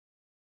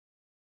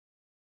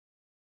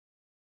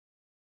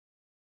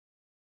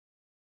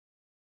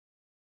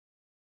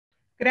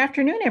Good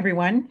afternoon,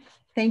 everyone.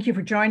 Thank you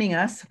for joining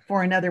us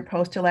for another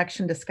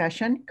post-election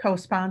discussion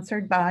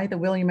co-sponsored by the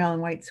William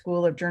Allen White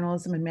School of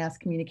Journalism and Mass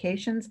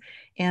Communications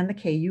and the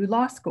KU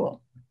Law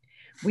School.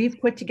 We've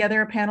put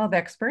together a panel of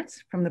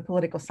experts from the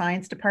Political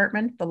Science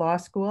Department, the Law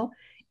School,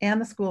 and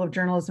the School of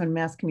Journalism and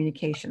Mass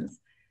Communications.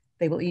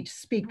 They will each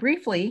speak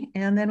briefly,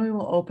 and then we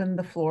will open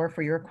the floor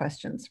for your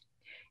questions.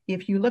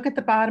 If you look at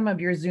the bottom of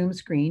your Zoom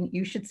screen,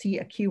 you should see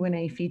a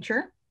Q&A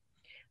feature.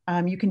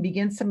 You can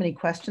begin submitting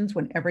questions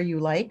whenever you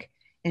like.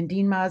 And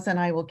Dean Mazza and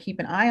I will keep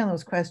an eye on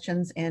those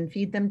questions and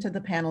feed them to the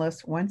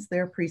panelists once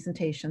their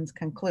presentations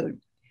conclude.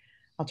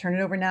 I'll turn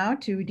it over now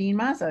to Dean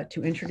Mazza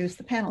to introduce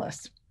the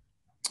panelists.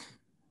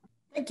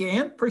 Thank you,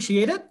 Ann.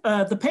 Appreciate it.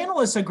 The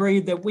panelists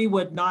agreed that we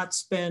would not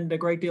spend a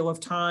great deal of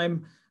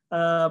time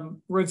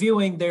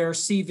reviewing their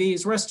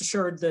CVs. Rest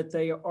assured that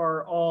they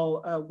are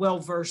all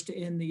well-versed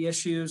in the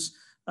issues,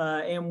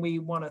 and we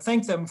want to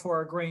thank them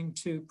for agreeing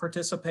to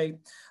participate.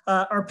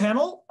 Our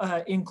panel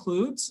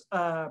includes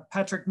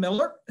Patrick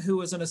Miller,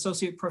 who is an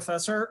associate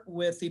professor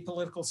with the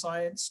Political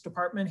Science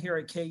Department here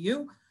at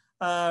KU,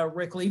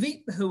 Rick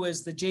Levy, who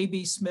is the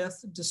J.B.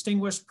 Smith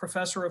Distinguished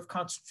Professor of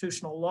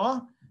Constitutional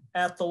Law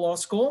at the Law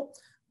School,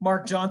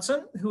 Mark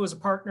Johnson, who is a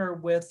partner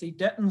with the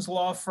Dentons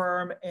law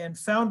firm and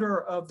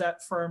founder of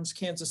that firm's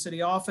Kansas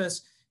City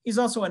office. He's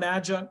also an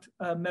adjunct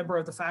member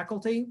of the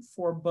faculty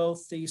for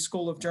both the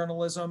School of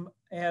Journalism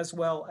as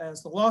well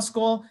as the Law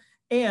School,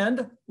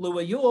 and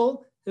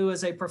Yuille, who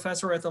is a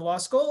professor at the Law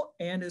School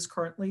and is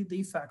currently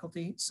the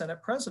Faculty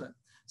Senate President.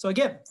 So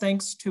again,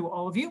 thanks to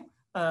all of you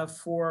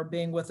for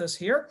being with us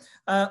here.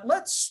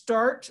 Let's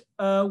start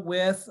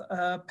with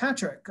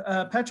Patrick.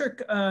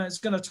 Patrick is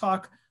going to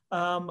talk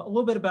a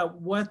little bit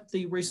about what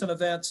the recent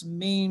events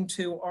mean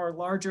to our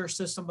larger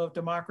system of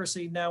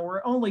democracy. Now,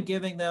 we're only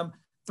giving them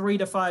 3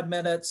 to 5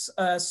 minutes.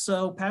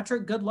 So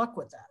Patrick, good luck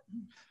with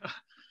that.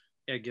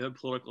 Yeah, give a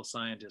political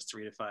scientist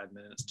 3 to 5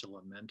 minutes to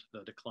lament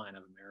the decline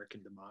of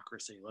American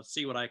democracy. Let's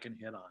see what I can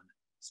hit on.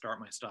 Start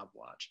my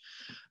stopwatch.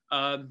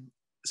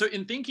 So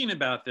in thinking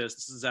about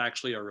this is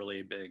actually a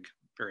really big,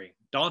 very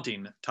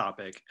daunting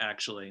topic,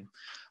 actually.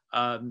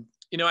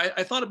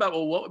 I thought about,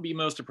 well, what would be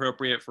most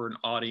appropriate for an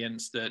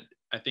audience that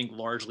I think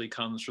largely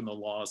comes from the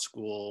law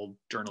school,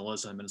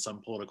 journalism, and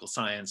some political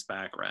science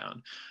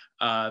background.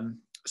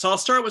 So I'll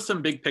start with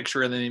some big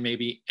picture and then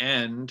maybe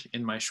end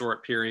in my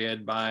short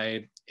period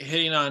by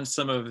hitting on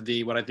some of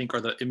what I think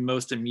are the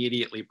most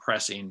immediately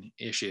pressing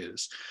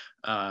issues.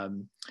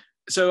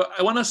 So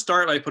I want to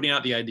start by putting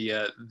out the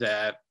idea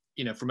that,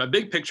 from a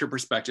big picture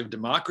perspective,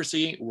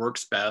 democracy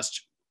works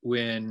best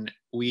when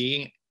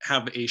we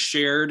have a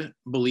shared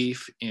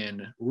belief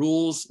in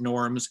rules,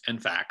 norms, and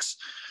facts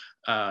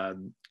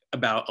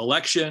about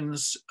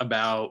elections,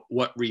 about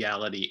what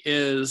reality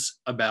is,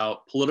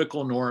 about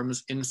political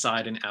norms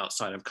inside and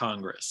outside of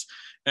Congress.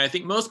 And I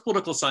think most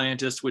political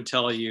scientists would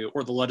tell you,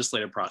 or the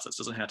legislative process,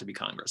 doesn't have to be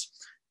Congress.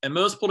 And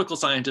most political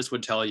scientists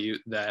would tell you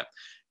that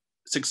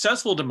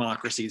successful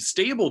democracies,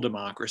 stable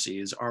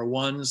democracies, are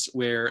ones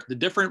where the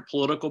different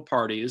political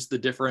parties, the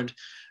different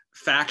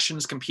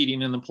factions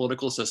competing in the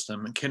political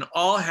system can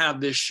all have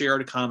this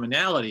shared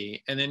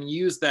commonality and then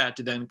use that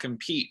to then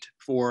compete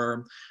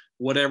for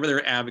whatever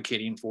they're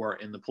advocating for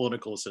in the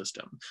political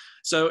system.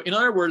 So in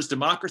other words,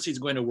 democracy is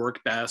going to work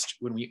best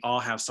when we all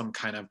have some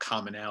kind of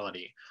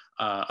commonality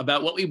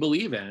about what we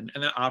believe in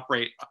and then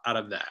operate out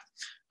of that.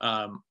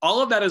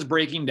 All of that is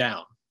breaking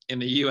down in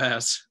the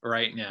US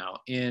right now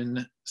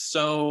in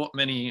so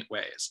many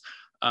ways.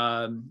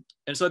 And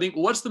so I think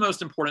what's the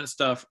most important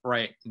stuff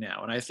right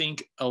now? And I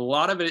think a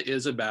lot of it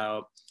is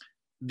about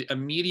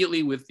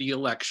immediately with the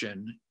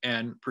election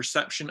and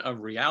perception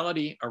of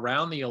reality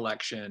around the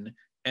election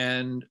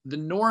and the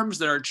norms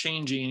that are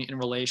changing in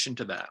relation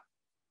to that.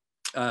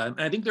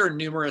 And I think there are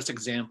numerous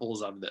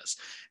examples of this.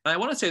 And I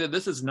want to say that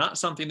this is not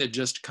something that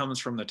just comes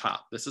from the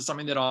top. This is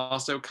something that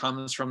also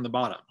comes from the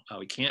bottom.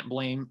 We can't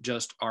blame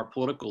just our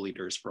political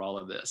leaders for all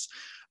of this.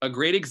 A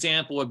great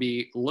example would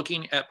be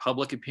looking at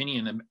public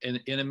opinion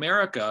in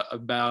America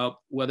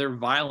about whether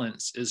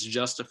violence is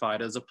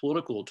justified as a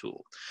political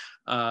tool.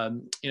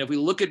 If we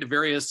look at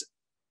various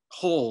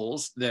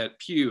polls that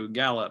Pew,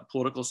 Gallup,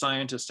 political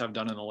scientists have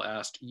done in the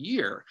last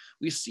year,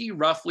 we see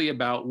roughly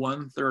about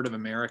 1/3 of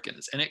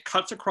Americans, and it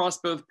cuts across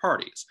both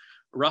parties.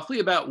 Roughly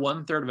about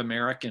 1/3 of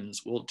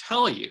Americans will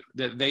tell you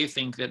that they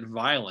think that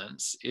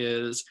violence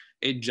is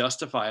a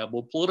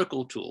justifiable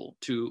political tool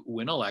to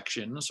win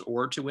elections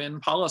or to win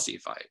policy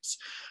fights.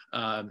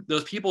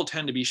 Those people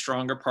tend to be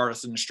stronger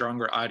partisans,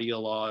 stronger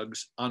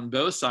ideologues on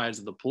both sides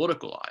of the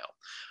political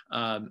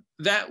aisle.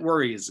 That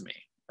worries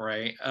me,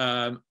 right?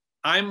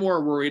 I'm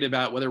more worried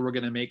about whether we're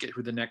going to make it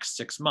through the next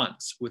 6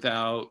 months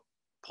without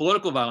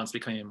political violence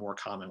becoming more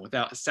common,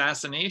 without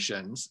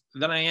assassinations,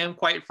 than I am,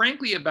 quite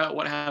frankly, about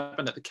what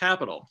happened at the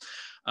Capitol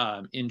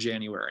in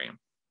January.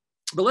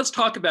 But let's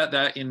talk about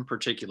that in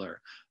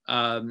particular.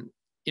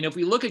 If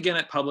we look again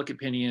at public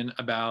opinion,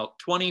 about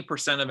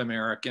 20% of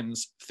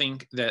Americans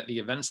think that the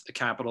events at the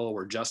Capitol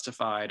were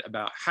justified.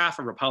 About half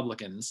of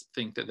Republicans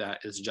think that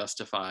that is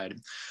justified.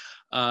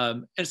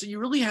 And so you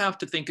really have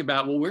to think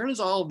about, well, where does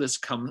all of this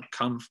come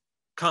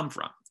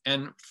from?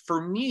 And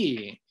for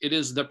me, it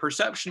is the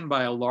perception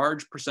by a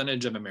large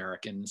percentage of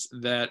Americans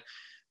that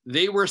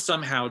they were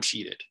somehow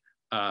cheated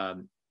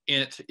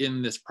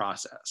in this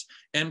process.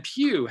 And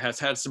Pew has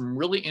had some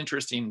really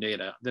interesting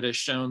data that has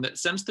shown that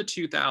since the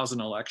 2000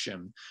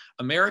 election,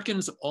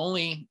 Americans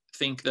only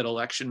think that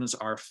elections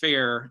are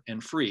fair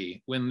and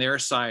free when their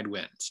side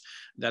wins.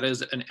 That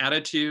is an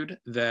attitude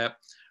that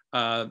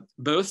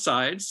both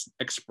sides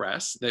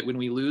express, that when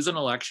we lose an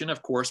election,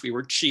 of course, we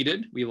were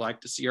cheated. We like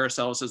to see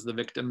ourselves as the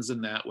victims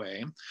in that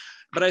way.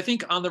 But I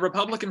think on the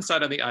Republican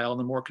side of the aisle, on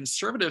the more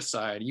conservative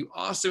side, you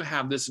also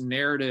have this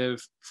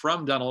narrative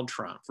from Donald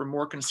Trump, from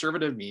more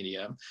conservative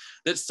media,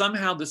 that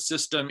somehow the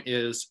system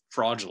is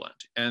fraudulent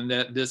and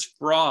that this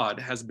fraud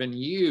has been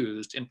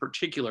used in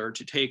particular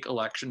to take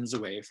elections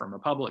away from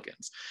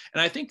Republicans.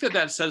 And I think that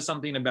that says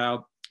something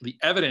about the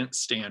evidence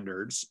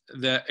standards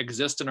that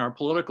exist in our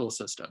political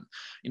system.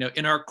 You know,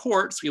 in our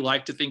courts, we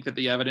like to think that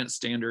the evidence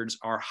standards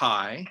are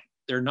high.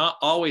 They're not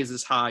always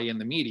as high in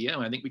the media.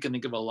 And I think we can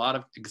think of a lot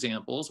of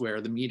examples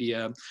where the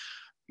media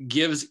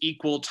gives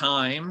equal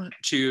time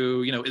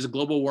to, you know, is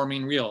global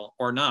warming real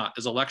or not?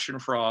 Is election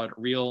fraud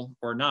real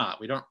or not?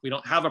 We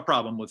don't have a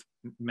problem with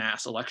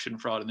mass election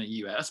fraud in the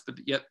US, but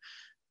yet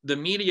the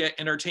media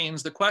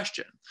entertains the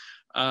question.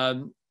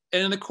 And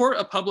in the court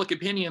of public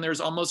opinion,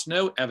 there's almost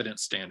no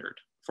evidence standard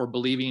for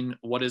believing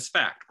what is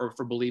fact or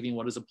for believing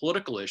what is a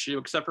political issue,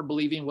 except for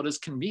believing what is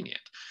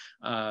convenient.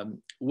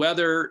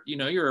 Whether, you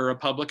know, you're a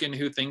Republican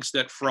who thinks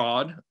that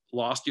fraud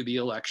lost you the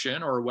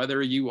election, or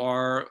whether you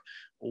are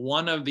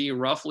one of the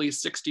roughly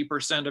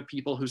 60% of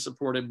people who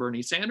supported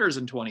Bernie Sanders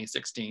in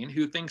 2016,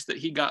 who thinks that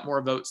he got more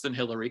votes than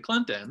Hillary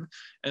Clinton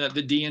and that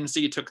the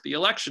DNC took the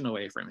election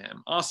away from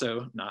him.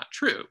 Also not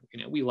true.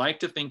 You know, we like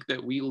to think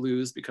that we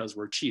lose because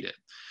we're cheated.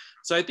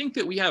 So I think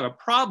that we have a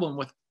problem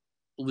with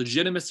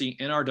legitimacy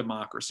in our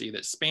democracy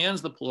that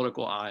spans the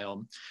political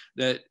aisle,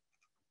 that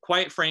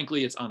quite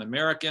frankly, it's on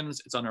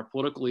Americans, it's on our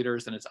political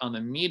leaders, and it's on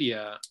the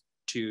media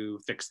to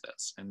fix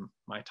this. And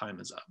my time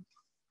is up.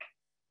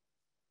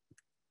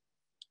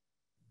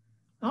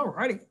 All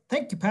righty.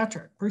 Thank you,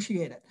 Patrick.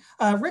 Appreciate it.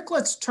 Rick,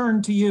 let's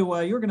turn to you.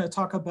 You're going to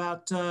talk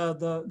about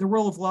the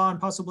role of law and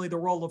possibly the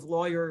role of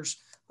lawyers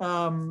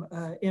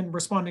in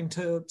responding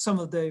to some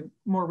of the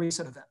more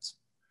recent events.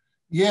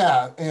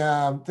 Yeah,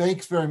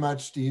 thanks very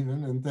much,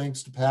 Stephen, and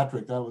thanks to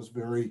Patrick. That was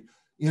very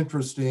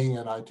interesting,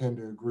 and I tend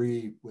to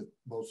agree with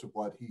most of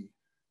what he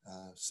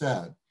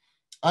said.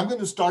 I'm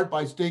going to start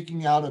by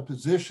staking out a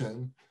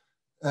position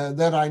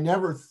that I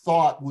never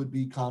thought would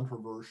be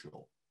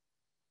controversial,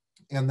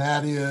 and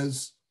that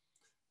is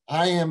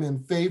I am in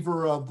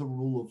favor of the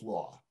rule of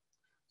law.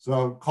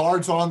 So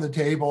cards on the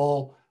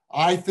table,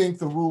 I think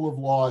the rule of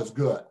law is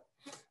good.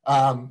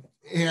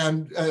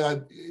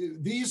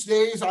 These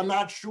days, I'm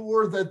not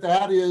sure that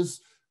that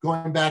is,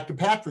 going back to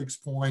Patrick's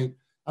point,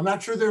 I'm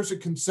not sure there's a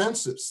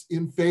consensus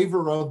in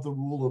favor of the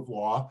rule of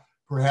law,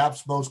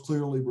 perhaps most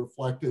clearly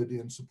reflected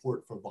in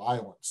support for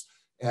violence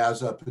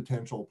as a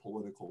potential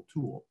political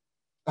tool.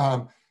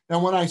 Now,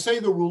 when I say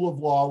the rule of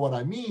law, what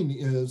I mean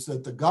is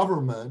that the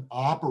government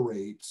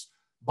operates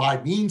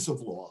by means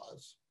of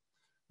laws,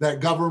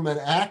 that government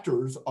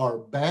actors are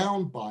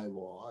bound by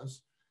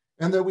laws,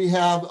 and that we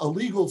have a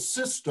legal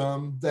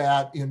system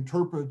that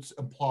interprets,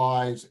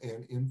 applies,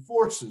 and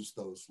enforces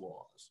those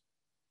laws.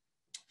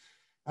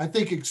 I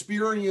think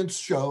experience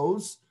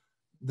shows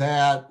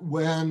that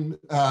when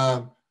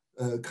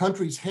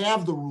countries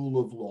have the rule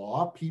of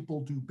law,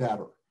 people do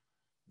better.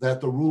 That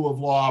the rule of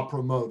law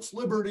promotes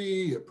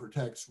liberty, it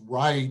protects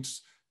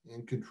rights,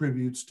 and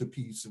contributes to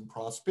peace and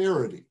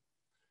prosperity.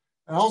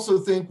 I also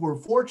think we're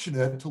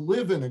fortunate to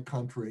live in a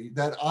country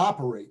that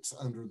operates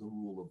under the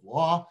rule of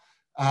law.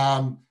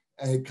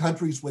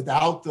 Countries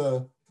without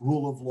the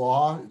rule of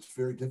law, it's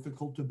very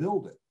difficult to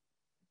build it.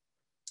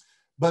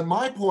 But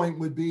my point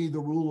would be the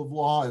rule of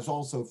law is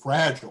also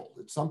fragile.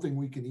 It's something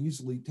we can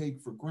easily take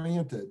for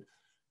granted,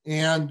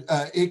 and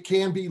it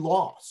can be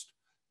lost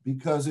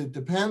because it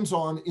depends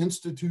on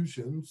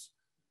institutions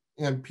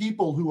and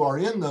people who are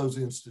in those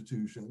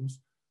institutions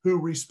who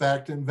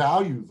respect and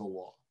value the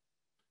law.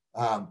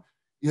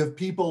 If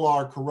people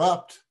are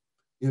corrupt,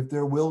 if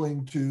they're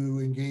willing to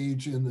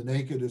engage in the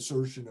naked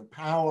assertion of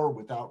power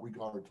without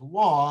regard to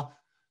law,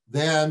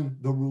 then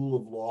the rule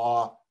of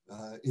law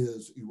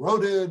is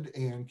eroded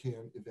and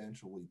can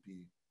eventually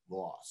be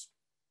lost.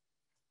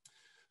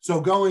 So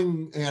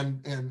going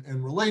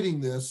and relating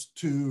this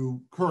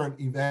to current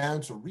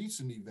events or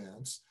recent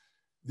events,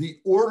 the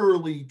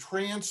orderly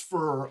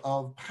transfer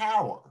of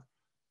power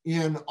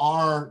in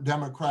our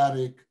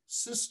democratic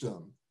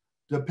system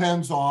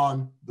depends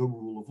on the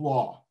rule of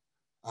law.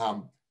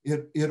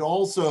 It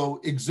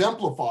also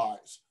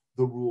exemplifies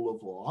the rule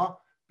of law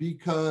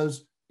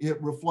because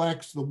it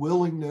reflects the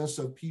willingness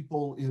of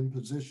people in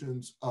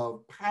positions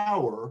of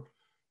power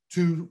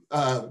to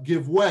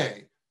give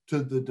way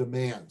to the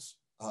demands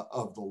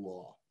of the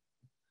law.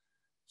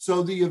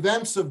 So the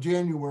events of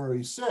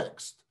January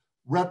 6th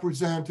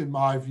represent, in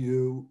my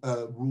view,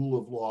 a rule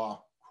of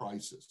law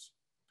crisis.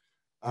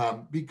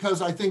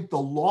 because I think the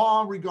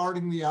law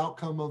regarding the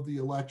outcome of the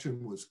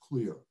election was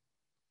clear.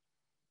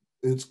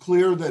 It's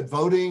clear that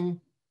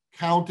voting,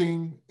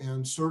 counting,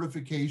 and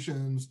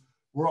certifications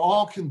were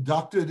all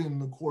conducted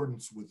in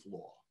accordance with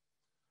law.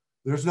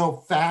 There's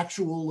no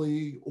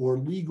factually or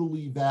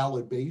legally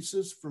valid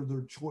basis for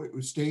the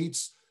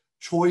state's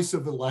choice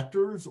of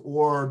electors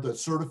or the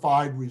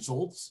certified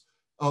results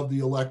of the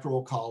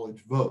Electoral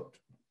College vote.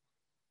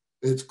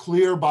 It's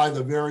clear by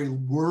the very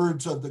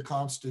words of the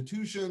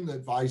Constitution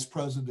that Vice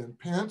President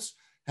Pence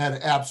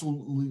had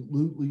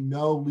absolutely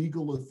no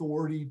legal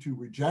authority to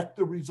reject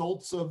the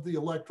results of the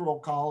Electoral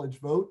College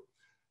vote.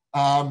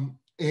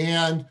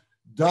 And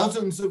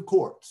dozens of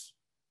courts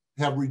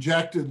have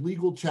rejected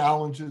legal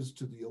challenges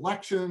to the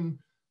election.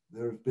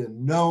 There's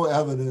been no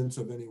evidence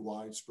of any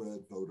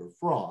widespread voter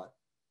fraud.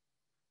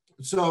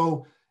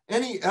 So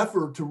any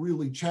effort to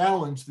really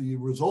challenge the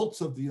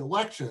results of the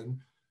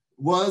election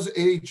was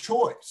a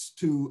choice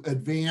to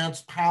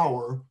advance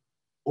power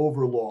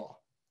over law.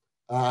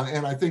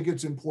 And I think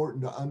it's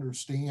important to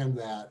understand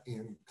that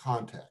in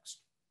context.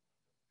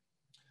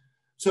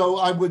 So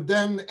I would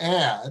then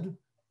add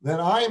that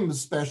I am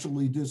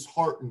especially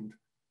disheartened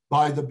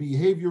by the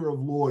behavior of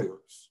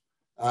lawyers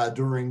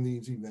during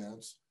these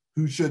events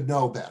who should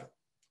know better.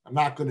 I'm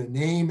not going to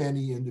name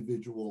any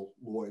individual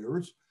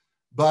lawyers,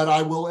 but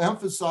I will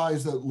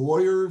emphasize that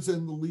lawyers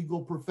in the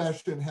legal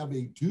profession have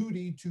a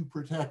duty to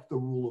protect the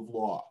rule of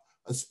law,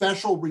 a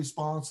special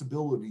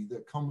responsibility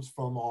that comes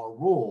from our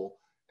role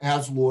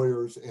as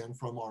lawyers and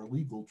from our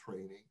legal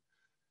training.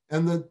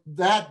 And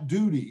that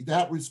duty,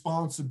 that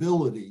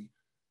responsibility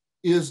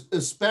is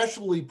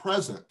especially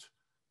present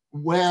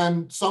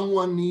when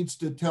someone needs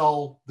to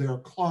tell their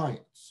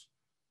clients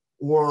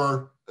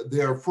or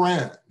their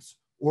friends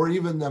or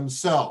even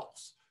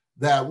themselves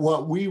that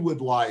what we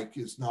would like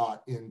is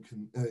not in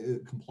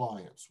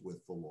compliance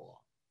with the law.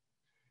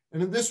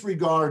 And in this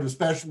regard,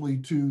 especially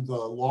to the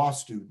law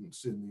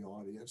students in the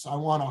audience, I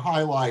want to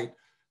highlight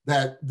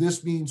that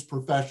this means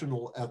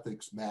professional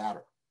ethics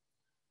matter.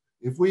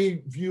 If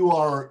we view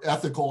our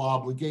ethical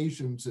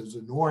obligations as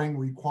ignoring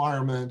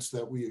requirements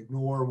that we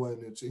ignore when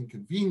it's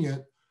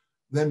inconvenient,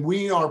 then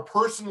we are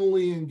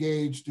personally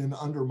engaged in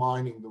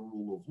undermining the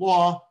rule of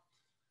law,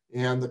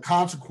 and the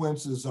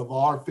consequences of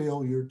our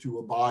failure to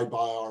abide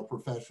by our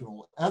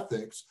professional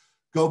ethics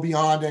go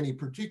beyond any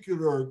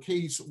particular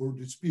case or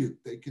dispute.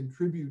 They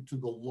contribute to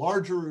the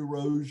larger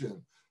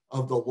erosion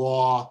of the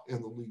law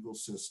and the legal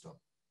system.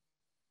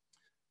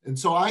 And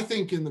so I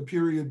think in the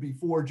period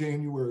before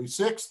January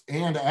 6th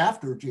and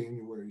after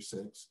January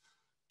 6th,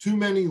 too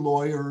many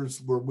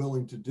lawyers were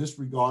willing to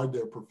disregard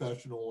their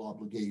professional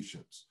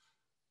obligations,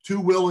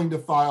 too willing to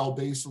file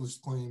baseless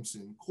claims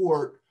in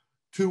court,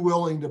 too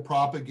willing to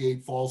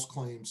propagate false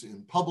claims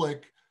in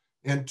public,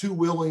 and too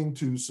willing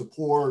to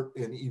support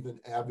and even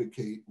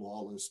advocate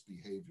lawless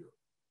behavior.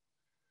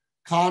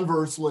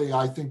 Conversely,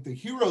 I think the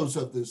heroes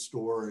of this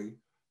story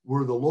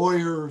were the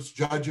lawyers,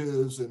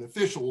 judges, and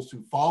officials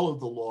who followed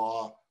the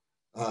law,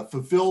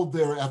 fulfilled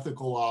their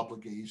ethical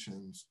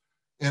obligations,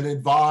 and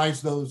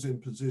advised those in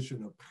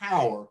position of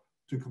power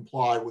to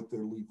comply with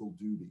their legal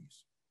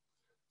duties.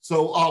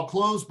 So I'll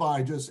close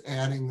by just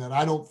adding that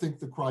I don't think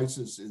the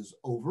crisis is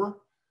over.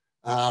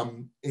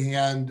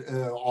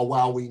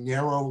 While we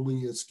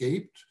narrowly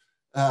escaped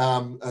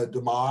a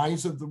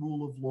demise of the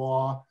rule of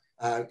law,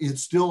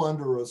 it's still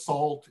under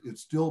assault,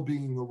 it's still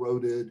being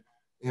eroded.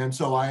 And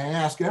so I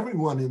ask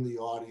everyone in the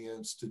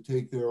audience to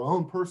take their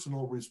own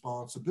personal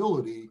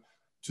responsibility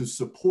to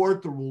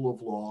support the rule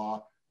of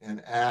law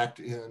and act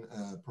in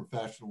a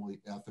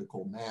professionally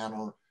ethical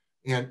manner,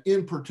 and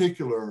in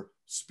particular,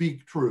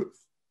 speak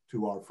truth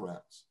to our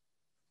friends.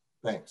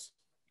 Thanks.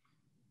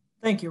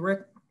 Thank you,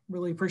 Rick.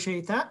 Really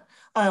appreciate that.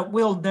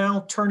 We'll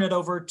now turn it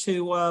over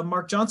to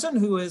Mark Johnson,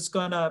 who is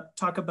going to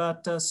talk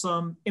about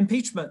some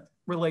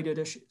impeachment-related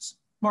issues.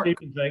 Mark.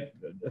 Stephen,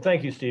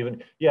 thank you,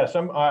 Stephen. Yes,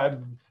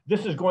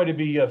 this is going to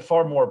be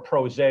far more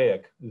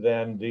prosaic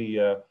than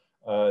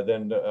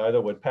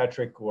either what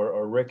Patrick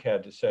or Rick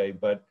had to say,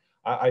 but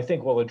I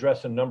think we'll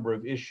address a number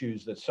of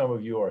issues that some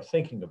of you are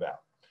thinking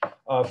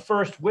about.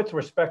 First, with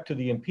respect to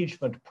the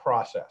impeachment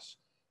process,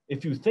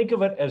 if you think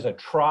of it as a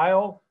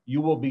trial, you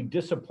will be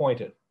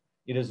disappointed.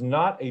 It is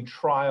not a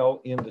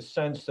trial in the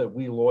sense that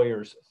we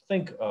lawyers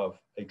think of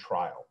a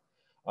trial.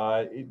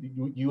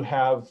 You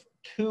have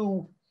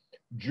two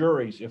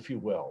juries, if you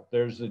will.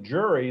 There's the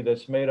jury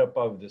that's made up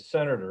of the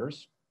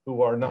senators,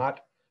 who are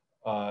not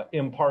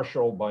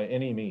impartial by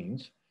any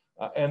means,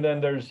 and then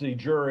there's the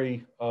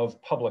jury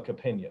of public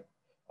opinion.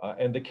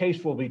 And the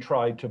case will be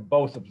tried to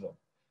both of them.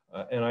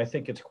 And I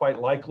think it's quite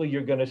likely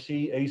you're going to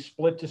see a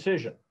split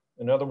decision.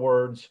 In other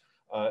words,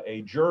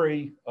 a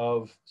jury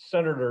of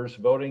senators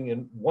voting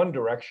in one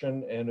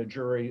direction and a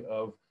jury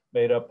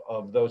made up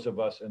of those of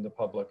us in the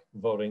public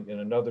voting in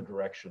another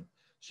direction.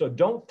 So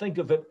don't think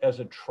of it as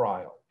a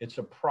trial. It's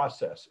a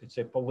process. It's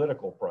a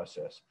political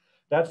process.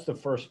 That's the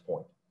first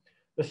point.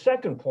 The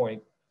second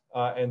point,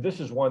 and this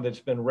is one that's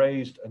been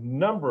raised a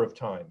number of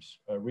times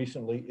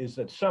recently, is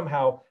that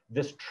somehow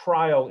this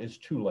trial is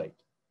too late.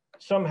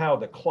 somehow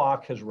the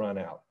clock has run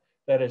out.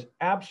 That is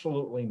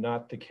absolutely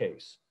not the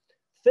case.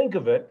 Think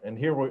of it, and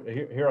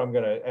here I'm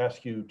going to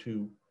ask you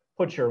to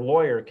put your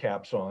lawyer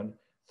caps on.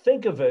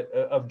 Think of it,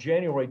 of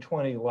January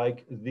 20,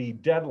 like the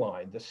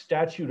deadline, the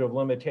statute of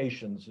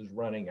limitations is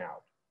running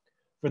out.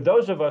 For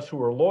those of us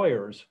who are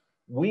lawyers,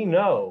 we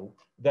know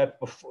that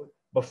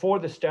before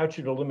the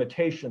statute of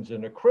limitations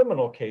in a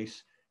criminal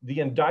case, the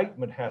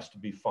indictment has to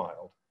be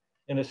filed.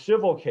 In a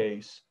civil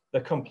case,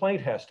 the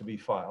complaint has to be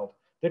filed.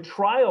 The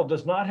trial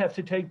does not have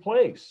to take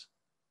place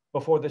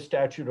before the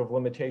statute of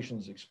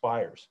limitations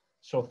expires.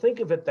 So think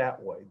of it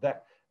that way.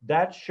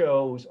 That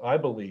shows, I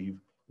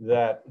believe,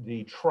 that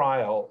the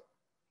trial,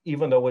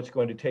 even though it's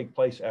going to take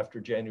place after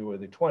January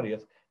the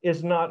 20th,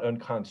 is not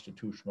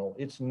unconstitutional.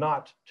 It's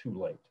not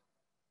too late.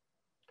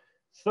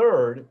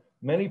 Third,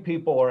 many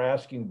people are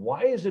asking,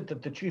 why is it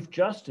that the Chief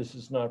Justice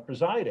is not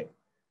presiding?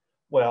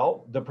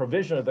 Well, the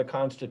provision of the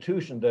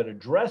Constitution that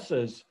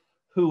addresses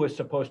who is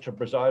supposed to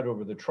preside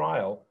over the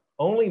trial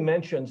only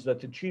mentions that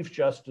the Chief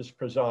Justice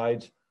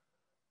presides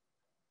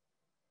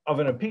of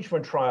an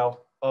impeachment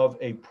trial of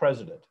a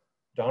president.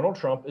 Donald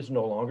Trump is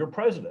no longer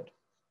president.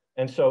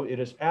 And so it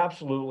is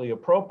absolutely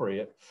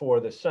appropriate for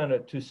the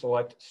Senate to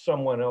select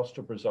someone else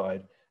to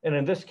preside. And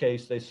in this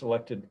case, they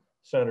selected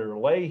Senator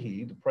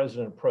Leahy, the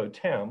president pro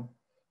tem.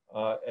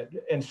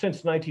 And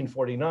since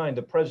 1949,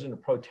 the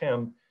president pro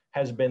tem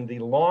has been the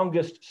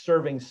longest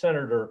serving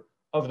senator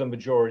of the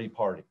majority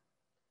party.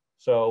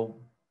 So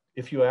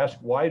if you ask,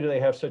 why do they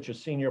have such a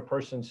senior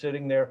person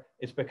sitting there?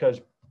 It's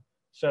because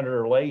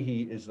Senator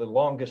Leahy is the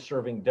longest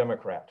serving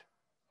Democrat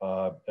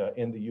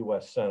in the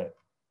US Senate.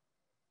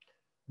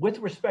 With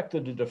respect to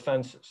the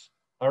defenses,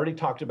 I already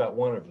talked about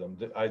one of them,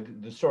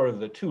 the sort of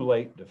the too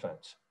late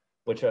defense,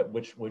 which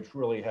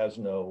really has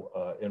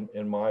no,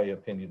 in my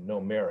opinion,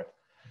 no merit.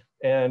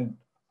 And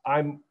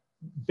I'm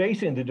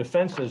basing the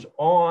defenses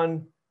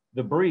on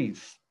the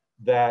brief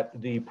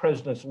that the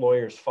president's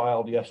lawyers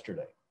filed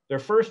yesterday. Their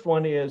first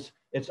one is,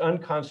 it's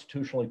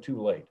unconstitutionally too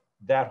late.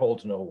 That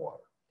holds no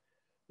water.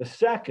 The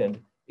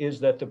second is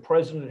that the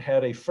president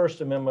had a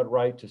First Amendment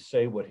right to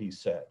say what he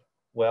said.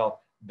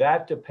 Well,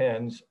 that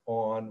depends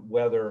on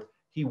whether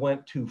he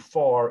went too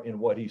far in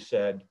what he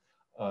said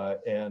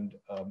and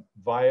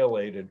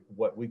violated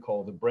what we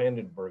call the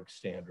Brandenburg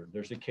standard.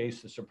 There's a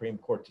case the Supreme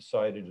Court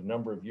decided a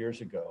number of years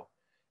ago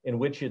in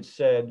which it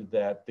said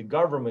that the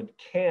government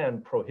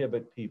can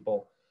prohibit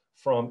people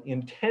from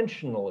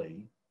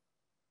intentionally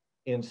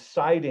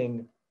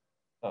inciting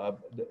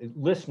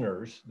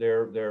listeners,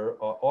 their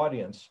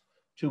audience,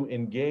 to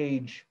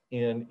engage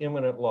in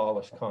imminent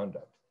lawless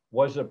conduct.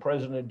 Was the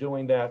president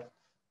doing that?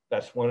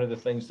 That's one of the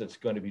things that's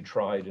going to be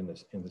tried in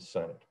the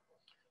Senate.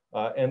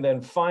 And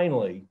then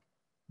finally,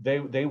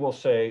 they will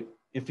say,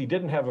 if he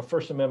didn't have a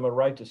First Amendment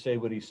right to say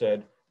what he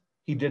said,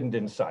 he didn't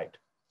incite.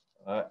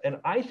 And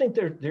I think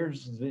there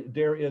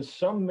is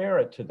some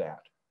merit to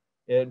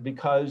that,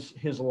 because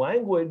his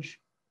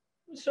language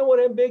is somewhat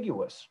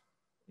ambiguous.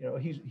 You know,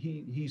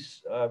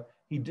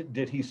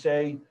 did he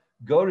say,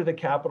 go to the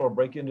Capitol,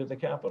 break into the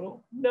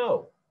Capitol?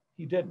 No,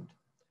 he didn't.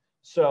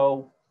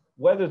 So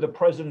whether the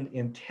president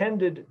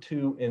intended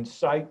to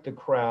incite the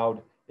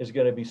crowd is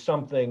going to be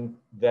something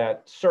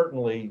that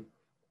certainly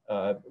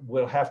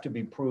will have to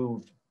be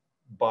proved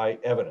by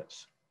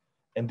evidence.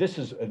 And this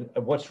is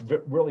what's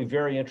really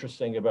very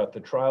interesting about the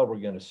trial we're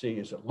going to see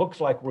is it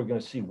looks like we're going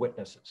to see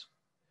witnesses.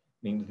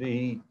 I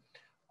mean,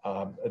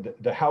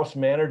 the House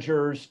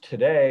managers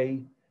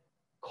today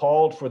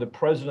called for the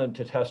president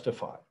to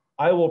testify.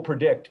 I will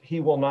predict he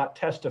will not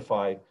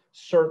testify,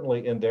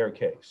 certainly in their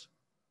case.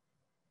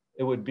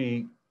 It would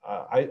be,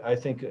 I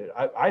think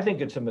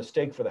it's a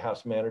mistake for the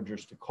House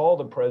managers to call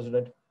the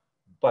president,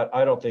 but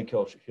I don't think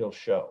he'll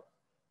show.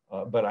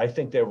 But I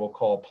think they will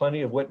call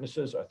plenty of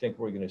witnesses. I think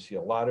we're going to see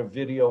a lot of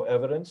video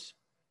evidence.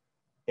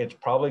 It's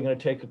probably going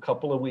to take a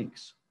couple of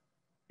weeks.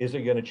 Is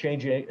it going to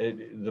change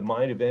the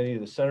mind of any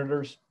of the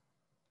senators?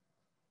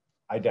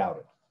 I doubt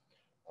it.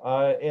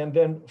 And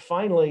then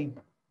finally,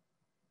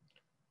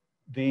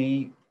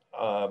 the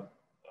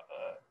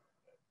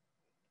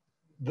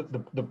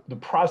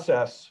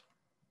process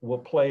will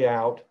play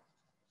out.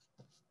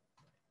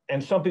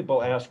 And some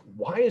people ask,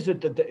 why is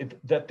it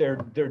that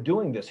they're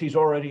doing this? He's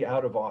already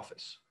out of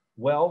office.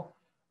 Well,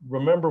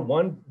 remember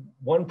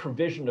one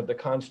provision of the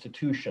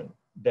Constitution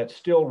that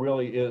still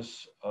really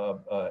is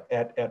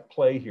at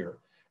play here,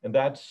 and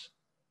that's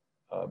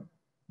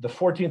the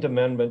 14th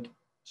Amendment,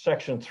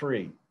 Section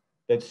 3,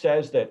 that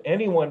says that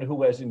anyone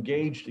who has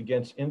engaged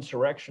against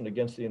insurrection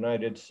against the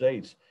United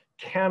States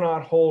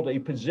cannot hold a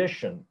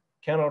position,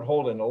 cannot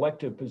hold an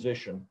elected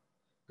position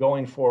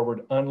going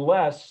forward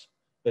unless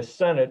the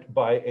Senate,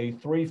 by a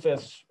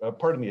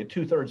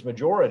 2/3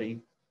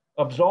 majority,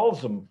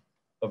 absolves them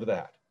of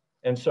that.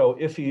 And so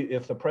if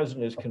the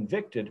president is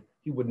convicted,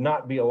 he would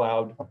not be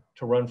allowed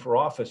to run for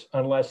office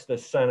unless the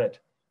Senate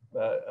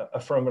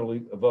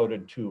affirmatively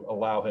voted to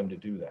allow him to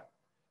do that.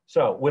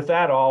 So with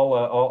that,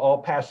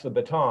 I'll pass the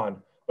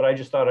baton, but I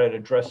just thought I'd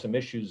address some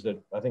issues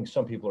that I think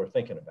some people are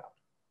thinking about.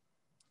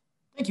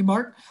 Thank you,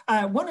 Mark.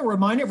 I want to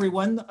remind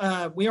everyone,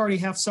 we already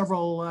have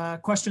several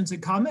questions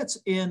and comments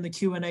in the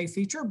Q&A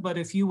feature, but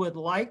if you would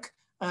like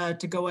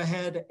to go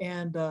ahead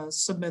and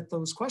submit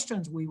those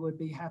questions, we would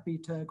be happy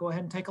to go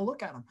ahead and take a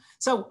look at them.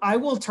 So I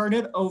will turn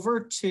it over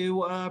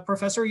to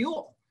Professor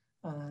Yuille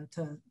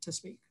to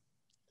speak.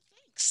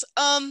 Thanks.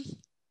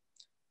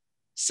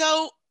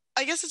 So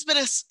I guess it's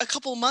been a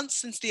couple months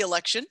since the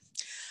election.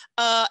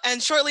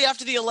 And shortly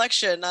after the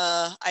election,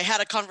 I had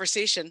a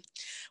conversation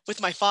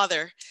with my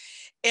father.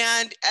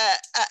 And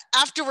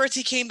afterwards,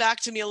 he came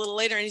back to me a little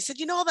later and he said,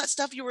 you know all that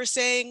stuff you were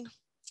saying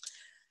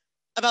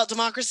about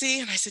democracy?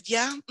 And I said,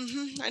 yeah,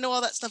 I know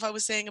all that stuff I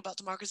was saying about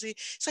democracy.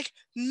 It's like,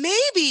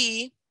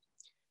 maybe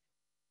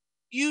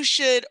you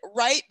should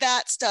write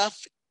that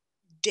stuff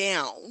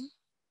down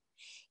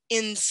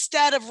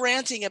instead of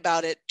ranting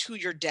about it to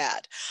your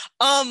dad.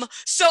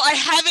 So I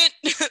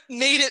haven't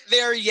made it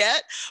there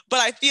yet, but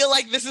I feel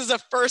like this is a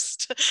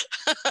first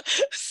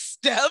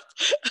step.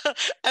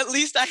 At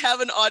least I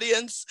have an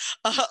audience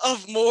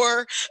of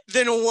more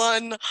than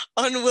one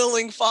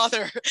unwilling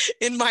father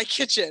in my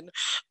kitchen.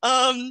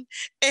 And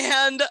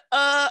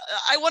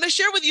I want to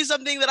share with you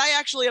something that I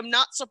actually am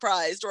not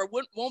surprised, or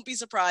won't be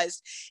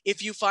surprised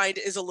if you find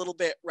is a little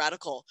bit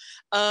radical.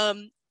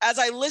 As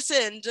I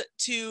listened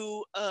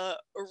to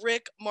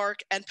Rick, Mark,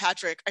 and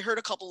Patrick, I heard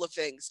a couple of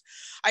things.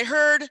 I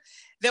heard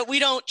that we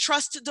don't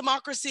trust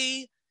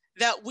democracy,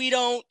 that we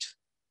don't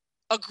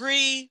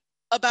agree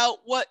about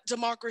what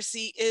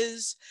democracy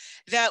is,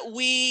 that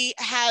we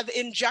have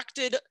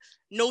injected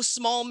no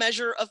small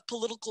measure of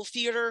political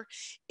theater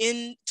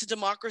into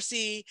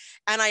democracy.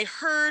 And I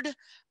heard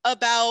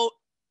about,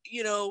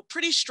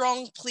 pretty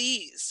strong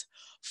pleas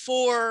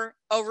for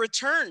a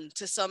return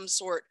to some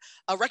sort,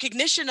 a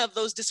recognition of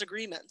those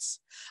disagreements,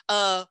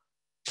 a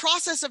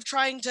process of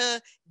trying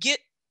to get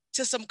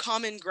to some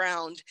common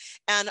ground,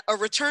 and a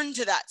return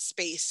to that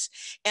space,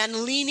 and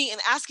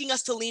asking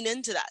us to lean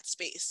into that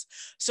space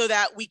so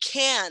that we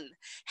can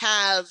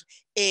have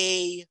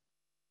a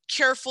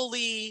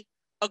carefully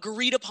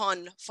agreed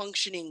upon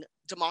functioning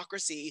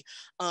democracy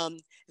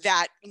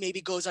that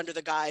maybe goes under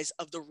the guise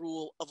of the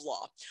rule of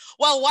law.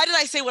 Well, why did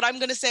I say what I'm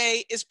going to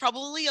say is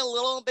probably a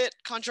little bit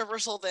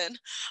controversial then,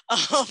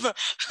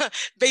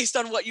 based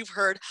on what you've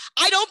heard.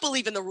 I don't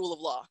believe in the rule of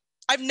law.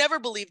 I've never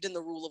believed in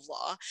the rule of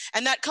law.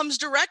 And that comes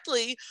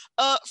directly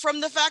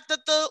from the fact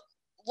that the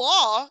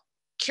law,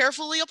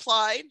 carefully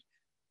applied,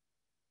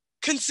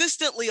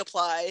 consistently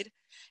applied,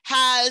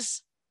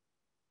 has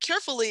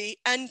carefully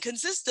and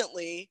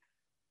consistently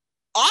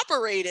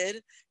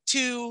operated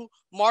to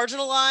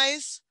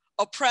marginalize,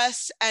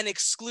 oppress, and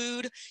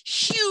exclude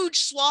huge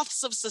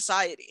swaths of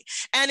society.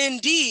 And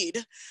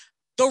indeed,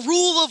 the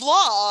rule of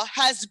law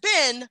has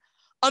been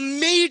a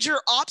major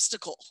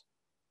obstacle,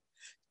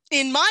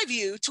 in my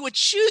view, to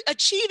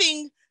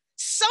achieving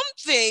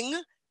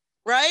something,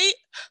 right,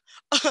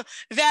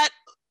 that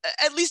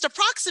at least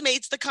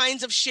approximates the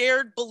kinds of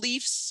shared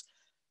beliefs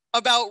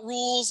about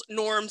rules,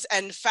 norms,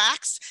 and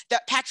facts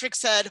that Patrick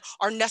said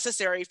are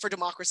necessary for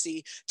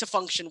democracy to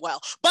function well.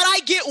 But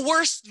I get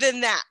worse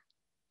than that.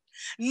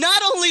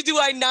 Not only do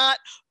I not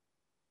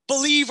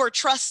believe or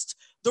trust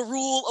the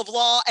rule of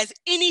law as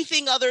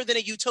anything other than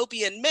a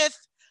utopian myth,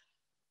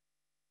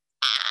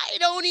 I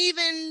don't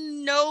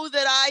even know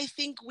that I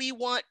think we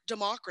want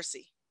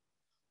democracy.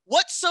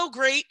 What's so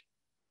great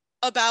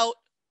about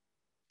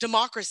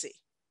democracy?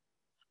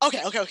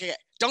 Okay.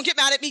 Don't get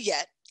mad at me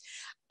yet.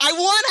 I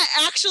want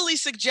to actually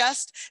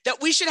suggest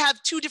that we should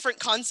have two different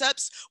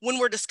concepts when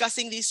we're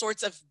discussing these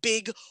sorts of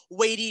big,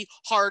 weighty,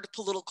 hard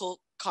political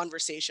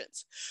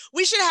conversations.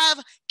 We should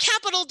have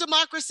capital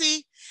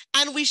democracy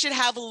and we should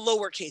have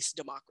lowercase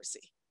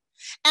democracy.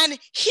 And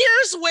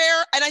here's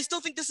where, and I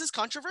still think this is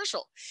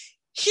controversial,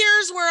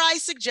 here's where I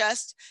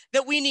suggest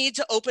that we need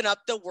to open up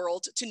the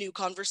world to new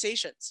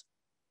conversations.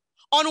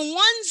 On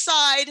one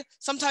side,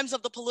 sometimes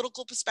of the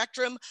political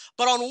spectrum,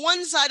 but on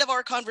one side of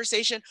our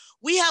conversation,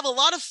 we have a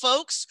lot of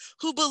folks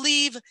who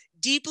believe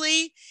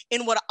deeply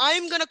in what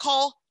I'm going to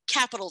call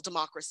capital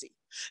democracy.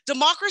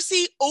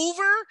 Democracy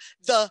over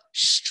the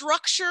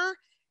structure,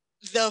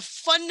 the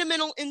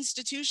fundamental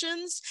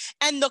institutions,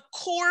 and the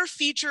core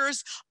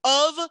features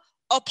of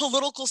a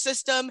political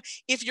system.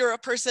 If you're a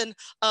person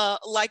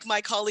like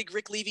my colleague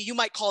Rick Levy, you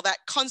might call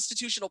that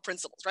constitutional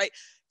principles, right?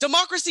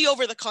 Democracy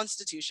over the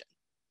Constitution.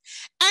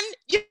 And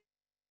you've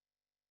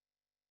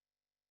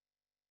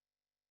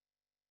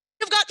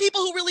got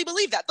people who really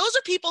believe that. Those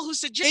are people who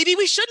suggest maybe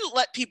we shouldn't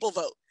let people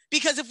vote,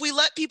 because if we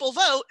let people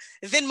vote,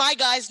 then my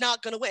guy's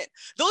not going to win.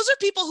 Those are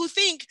people who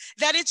think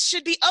that it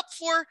should be up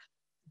for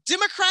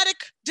democratic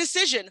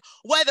decision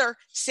whether,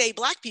 say,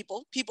 Black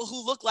people, people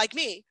who look like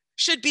me,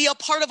 should be a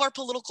part of our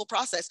political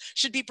process,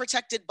 should be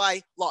protected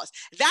by laws.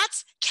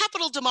 That's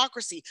capital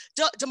democracy,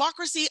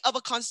 democracy of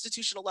a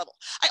constitutional level.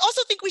 I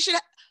also think we should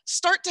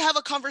start to have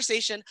a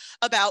conversation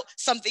about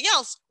something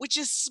else, which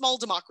is small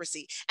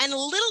democracy. And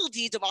little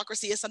d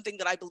democracy is something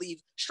that I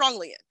believe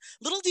strongly in.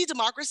 Little d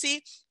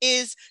democracy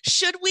is,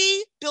 should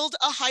we build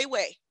a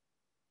highway?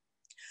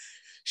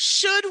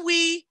 Should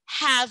we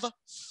have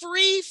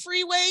free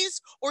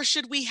freeways or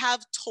should we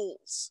have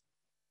tolls?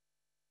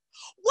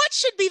 What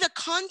should be the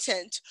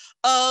content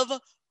of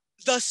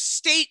the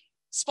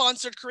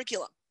state-sponsored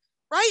curriculum,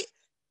 right?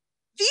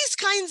 These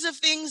kinds of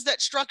things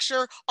that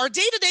structure our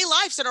day-to-day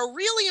lives that are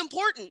really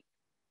important,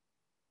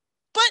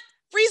 but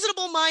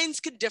reasonable minds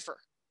could differ.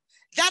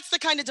 That's the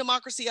kind of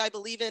democracy I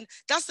believe in.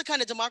 That's the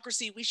kind of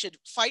democracy we should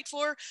fight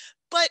for.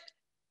 But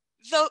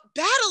the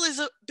battle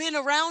has been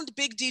around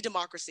big D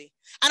democracy.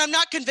 And I'm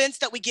not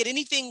convinced that we get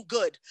anything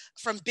good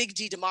from big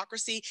D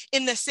democracy.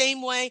 In the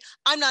same way,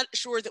 I'm not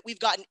sure that we've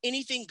gotten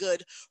anything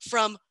good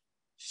from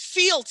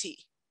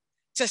fealty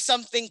to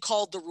something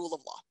called the rule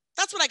of law.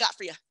 That's what I got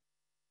for you.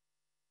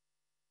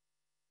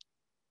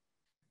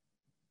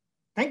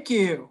 Thank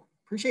you.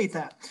 Appreciate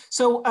that.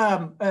 So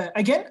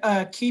again,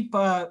 keep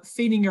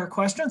feeding your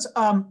questions.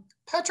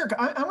 Patrick,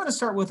 I want to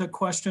start with a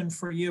question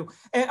for you.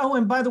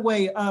 And by the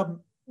way,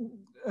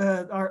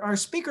 our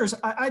speakers,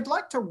 I'd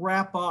like to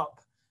wrap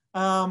up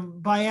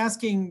by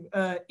asking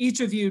each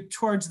of you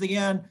towards the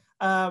end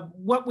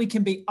what we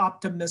can be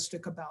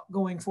optimistic about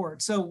going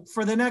forward. So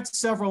for the next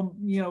several,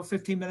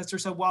 15 minutes or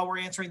so while we're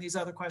answering these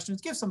other questions,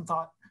 give some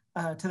thought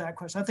to that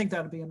question. I think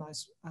that would be a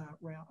nice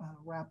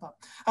wrap up.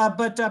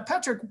 But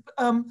Patrick,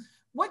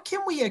 what can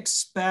we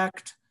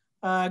expect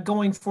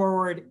going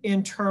forward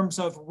in terms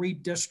of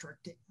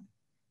redistricting?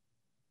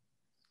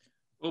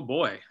 Oh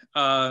boy.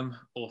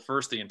 Well,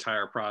 first, the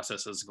entire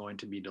process is going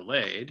to be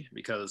delayed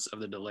because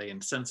of the delay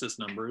in census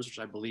numbers, which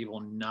I believe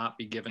will not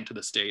be given to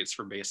the states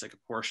for basic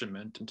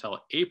apportionment until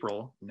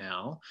April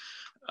now.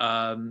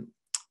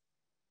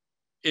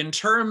 In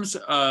terms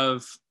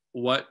of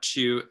what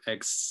to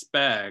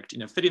expect,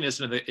 fitting this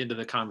into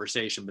the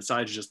conversation,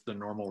 besides just the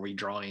normal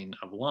redrawing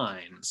of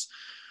lines,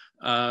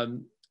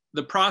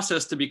 the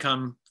process to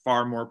become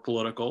far more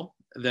political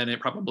than it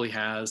probably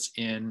has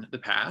in the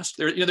past.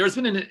 There's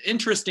been an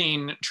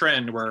interesting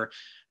trend where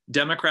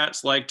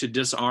Democrats like to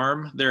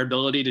disarm their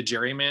ability to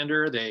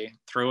gerrymander. They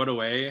throw it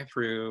away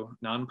through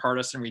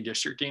nonpartisan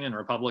redistricting, and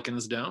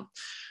Republicans don't.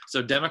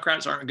 So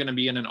Democrats aren't going to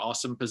be in an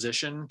awesome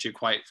position to,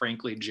 quite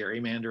frankly,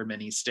 gerrymander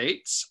many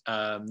states.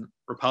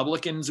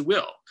 Republicans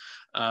will.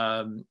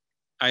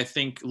 I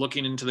think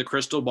looking into the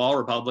crystal ball,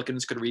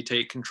 Republicans could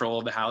retake control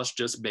of the House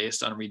just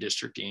based on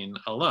redistricting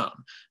alone,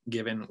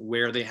 given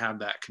where they have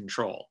that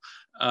control.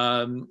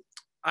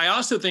 I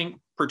also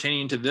think,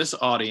 pertaining to this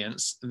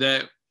audience,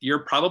 that you're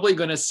probably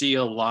going to see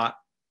a lot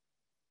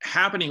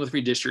happening with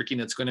redistricting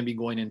that's going to be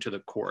going into the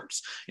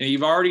courts.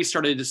 You've already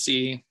started to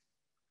see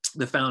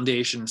the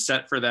foundation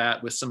set for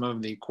that with some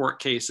of the court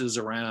cases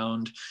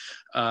around,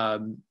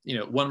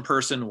 one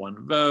person,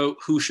 one vote,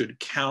 who should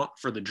count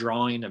for the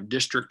drawing of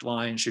district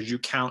lines, should you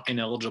count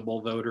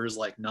ineligible voters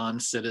like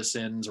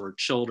non-citizens or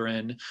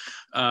children.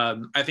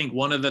 I think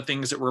one of the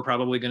things that we're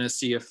probably going to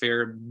see a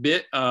fair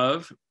bit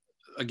of,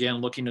 again,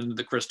 looking into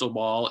the crystal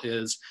ball,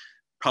 is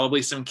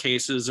probably some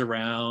cases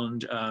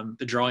around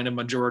the drawing of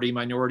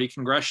majority-minority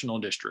congressional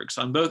districts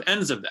on both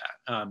ends of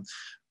that.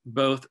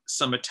 Both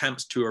some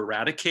attempts to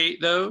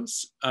eradicate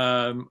those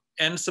and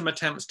some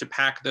attempts to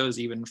pack those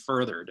even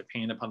further,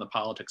 depending upon the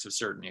politics of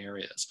certain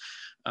areas.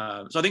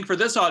 So I think for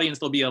this audience,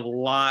 there'll be a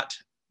lot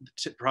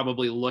to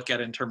probably look at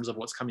in terms of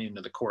what's coming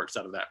into the courts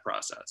out of that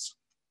process.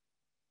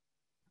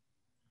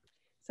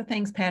 So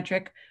thanks,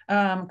 Patrick.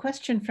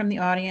 Question from the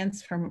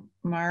audience from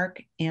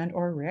Mark and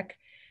or Rick.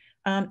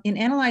 In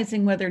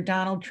analyzing whether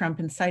Donald Trump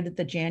incited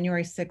the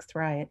January 6th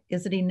riot,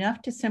 is it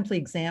enough to simply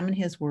examine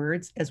his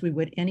words as we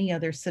would any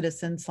other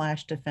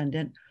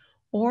citizen/defendant,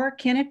 or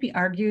can it be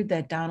argued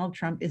that Donald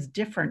Trump is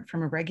different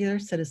from a regular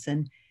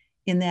citizen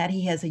in that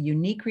he has a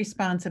unique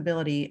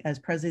responsibility as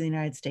President of the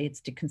United States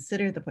to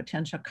consider the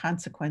potential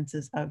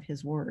consequences of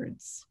his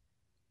words?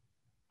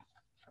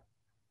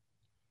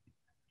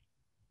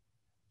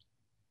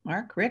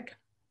 Mark, Rick?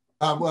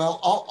 Well,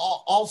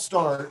 I'll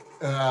start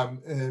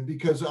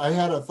because I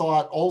had a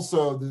thought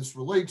also this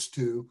relates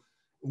to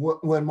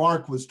when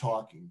Mark was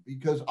talking,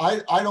 because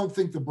I don't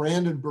think the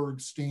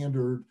Brandenburg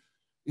standard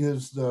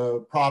is the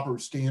proper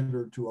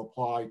standard to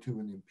apply to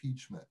an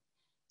impeachment.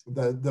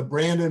 The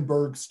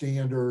Brandenburg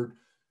standard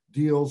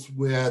deals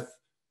with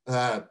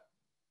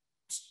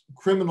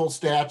criminal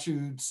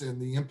statutes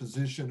and the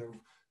imposition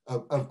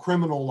of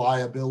criminal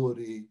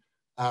liability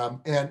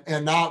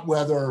and not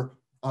whether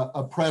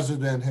a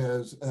president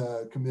has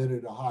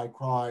committed a high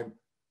crime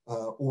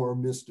or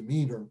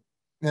misdemeanor.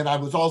 And I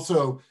was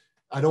also,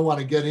 I don't want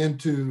to get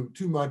into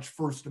too much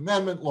First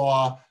Amendment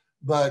law,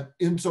 but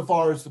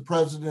insofar as the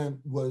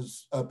president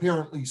was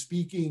apparently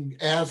speaking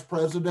as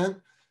president,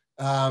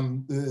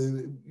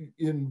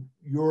 in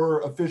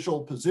your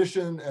official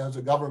position as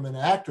a government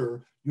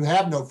actor, you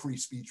have no free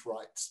speech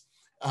rights.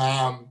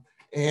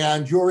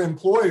 And your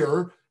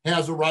employer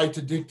has a right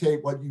to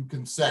dictate what you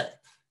can say.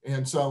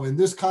 And so in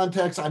this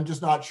context, I'm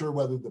just not sure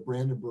whether the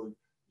Brandenburg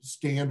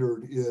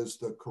standard is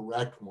the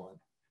correct one.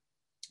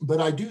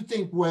 But I do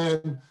think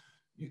when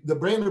the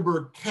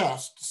Brandenburg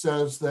test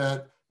says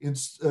that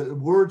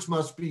words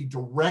must be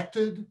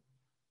directed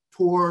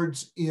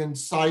towards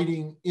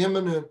inciting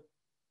imminent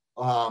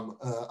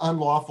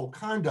unlawful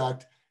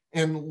conduct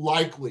and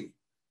likely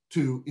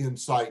to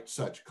incite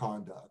such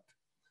conduct.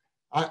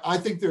 I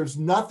think there's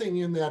nothing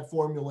in that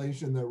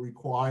formulation that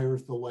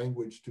requires the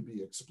language to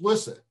be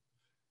explicit.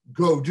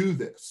 Go do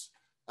this.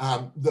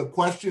 The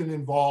question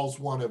involves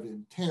one of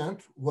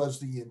intent. Was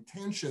the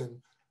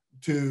intention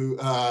to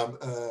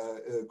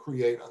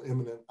create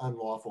imminent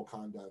unlawful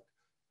conduct?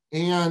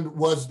 And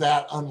was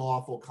that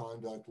unlawful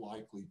conduct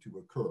likely to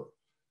occur?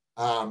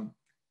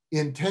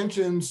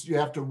 Intentions, you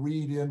have to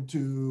read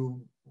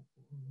into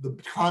the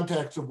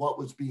context of what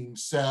was being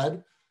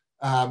said.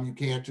 You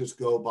can't just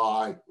go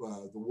by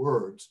the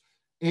words.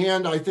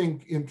 And I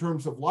think in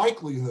terms of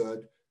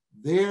likelihood,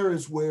 there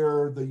is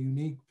where the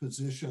unique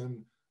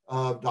position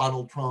of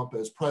Donald Trump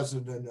as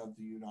president of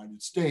the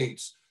United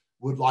States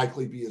would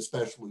likely be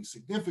especially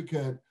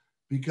significant,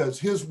 because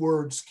his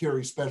words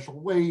carry special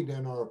weight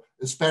and are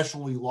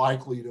especially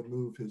likely to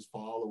move his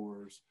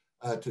followers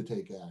to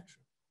take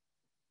action.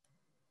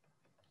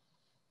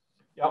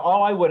 Yeah,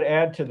 all I would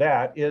add to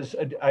that is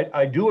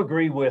I do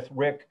agree with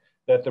Rick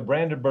that the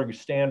Brandenburg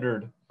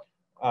Standard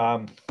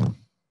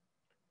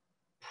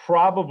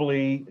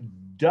probably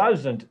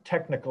doesn't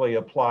technically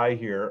apply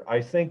here.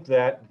 I think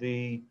that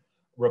the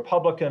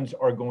Republicans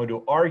are going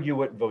to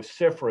argue it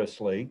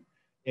vociferously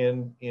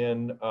in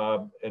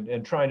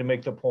trying to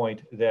make the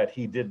point that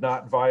he did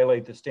not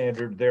violate the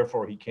standard,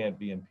 therefore he can't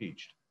be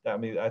impeached. I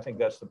mean, I think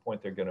that's the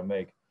point they're going to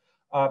make.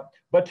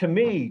 But to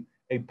me,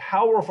 a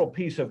powerful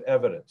piece of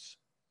evidence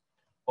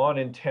on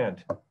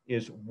intent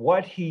is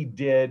what he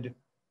did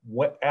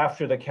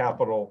after the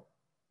Capitol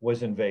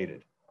was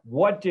invaded.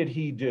 What did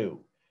he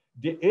do?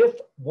 If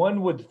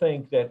one would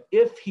think that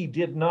if he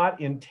did not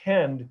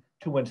intend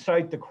to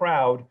incite the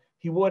crowd,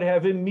 he would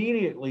have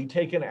immediately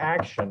taken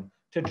action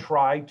to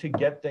try to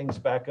get things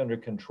back under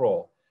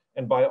control.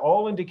 And by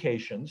all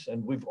indications,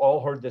 and we've all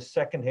heard this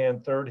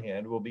secondhand,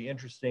 thirdhand, it will be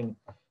interesting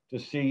to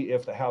see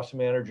if the House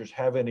managers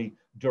have any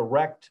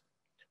direct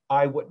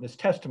eyewitness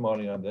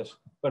testimony on this,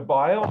 but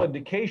by all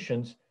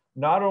indications,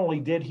 not only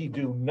did he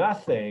do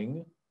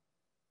nothing,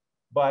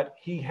 but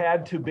he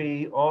had to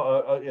be,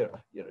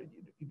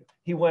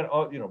 he went,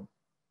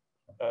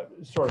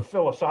 sort of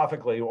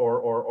philosophically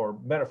or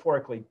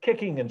metaphorically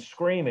kicking and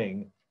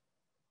screaming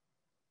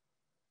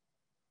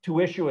to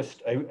issue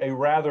a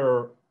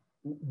rather,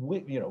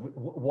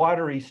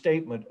 watery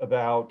statement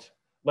about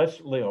let's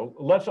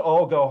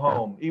all go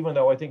home, even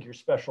though I think you're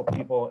special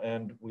people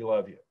and we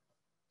love you.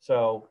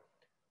 So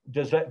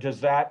does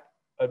that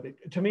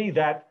to me,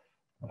 that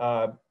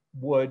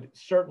would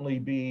certainly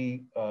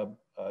be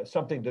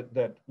something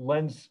that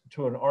lends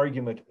to an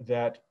argument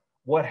that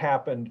what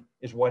happened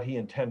is what he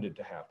intended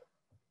to happen.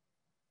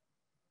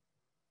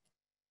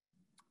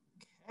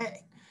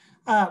 Okay.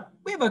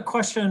 We have a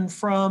question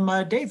from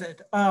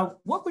David.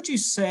 What would you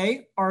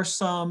say are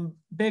some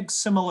big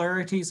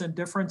similarities and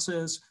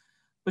differences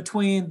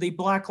between the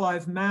Black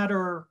Lives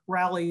Matter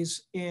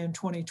rallies in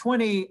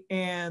 2020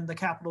 and the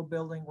Capitol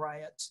building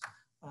riots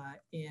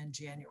in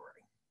January?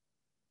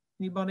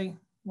 Anybody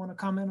want to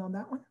comment on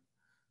that one?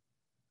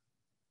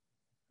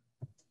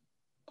 I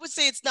would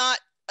say it's not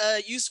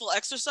a useful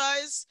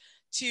exercise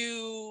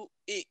to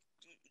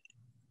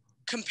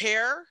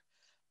compare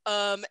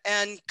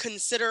and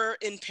consider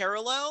in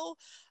parallel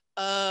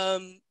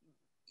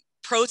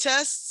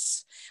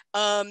protests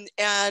and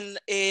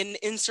an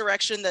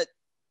insurrection that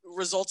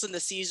results in the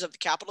siege of the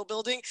Capitol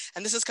building.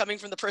 And this is coming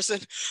from the person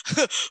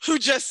who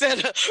just said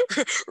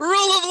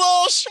rule of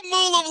law,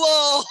 shmool of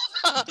law.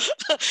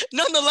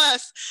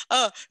 Nonetheless,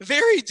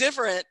 very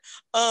different.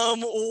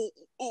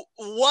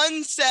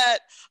 One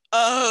set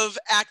of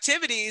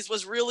activities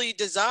was really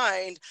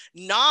designed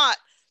not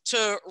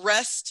to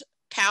wrest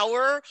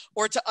power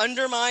or to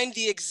undermine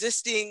the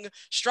existing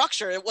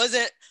structure. It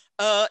wasn't,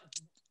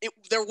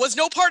 there was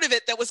no part of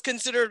it that was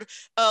considered,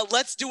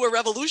 let's do a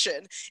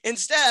revolution.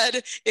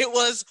 Instead, it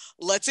was,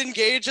 let's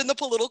engage in the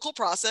political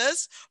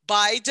process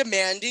by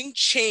demanding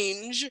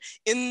change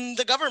in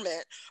the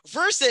government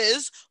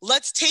versus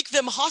let's take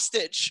them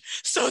hostage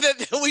so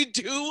that we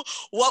do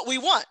what we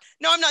want.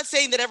 Now, I'm not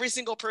saying that every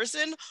single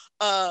person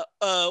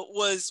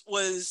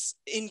was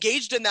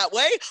engaged in that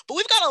way, but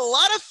we've got a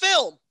lot of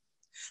film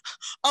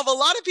of a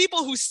lot of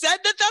people who said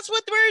that that's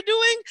what they were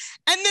doing,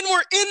 and then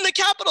we're in the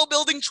Capitol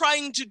building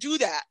trying to do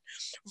that,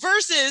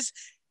 versus,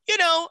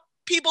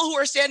 people who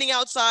are standing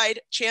outside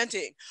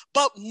chanting.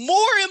 But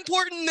more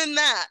important than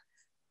that,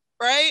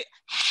 right?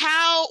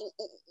 How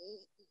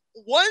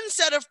one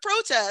set of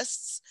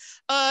protests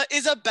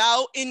is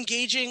about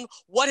engaging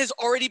what has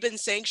already been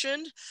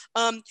sanctioned,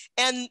 and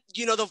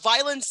the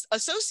violence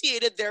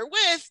associated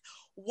therewith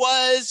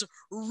was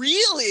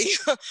really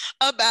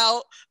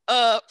about,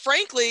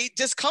 frankly,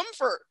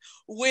 discomfort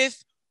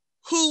with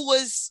who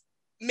was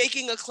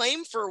making a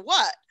claim for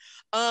what,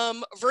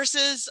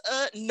 versus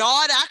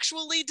not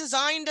actually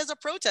designed as a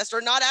protest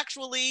or not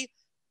actually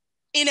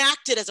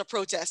enacted as a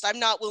protest. I'm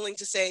not willing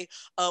to say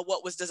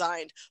what was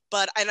designed,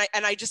 but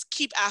I just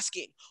keep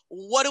asking,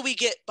 what do we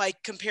get by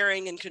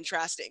comparing and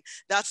contrasting?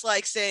 That's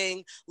like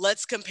saying,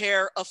 let's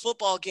compare a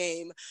football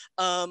game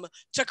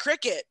to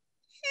cricket.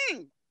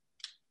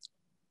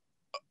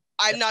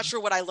 I'm not sure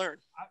what I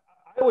learned.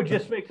 I would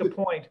just make the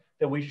point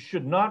that we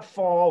should not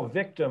fall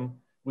victim.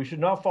 We should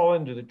not fall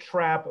into the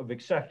trap of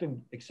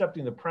accepting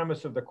the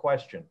premise of the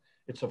question.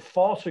 It's a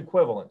false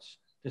equivalence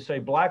to say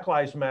Black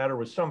Lives Matter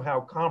was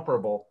somehow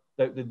comparable,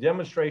 that the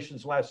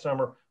demonstrations last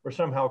summer were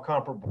somehow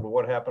comparable to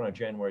what happened on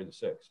January the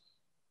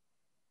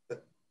 6th.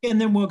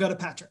 And then we'll go to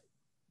Patrick.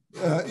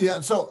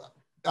 Yeah, so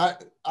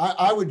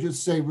I would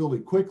just say really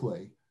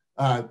quickly,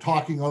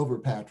 talking over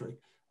Patrick,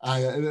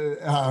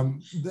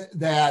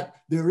 that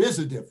there is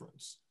a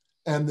difference.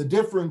 And the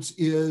difference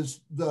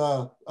is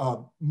the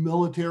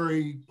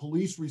military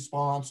police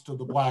response to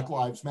the Black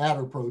Lives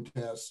Matter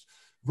protests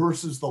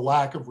versus the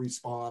lack of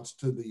response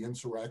to the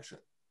insurrection.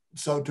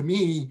 So to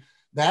me,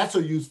 that's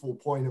a useful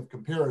point of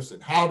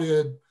comparison. How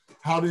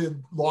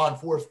did law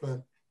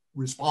enforcement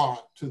respond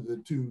to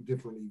the two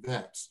different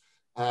events?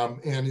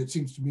 And it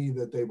seems to me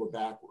that they were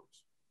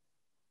backwards.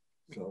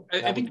 So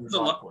I think there's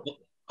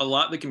a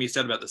lot that can be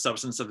said about the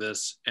substance of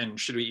this, and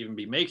should we even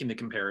be making the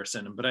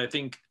comparison? But I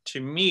think,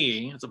 to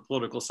me, as a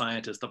political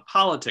scientist, the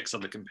politics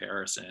of the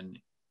comparison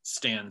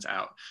stands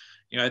out.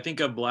 You know, I think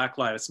of Black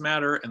Lives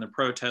Matter and the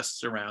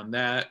protests around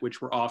that,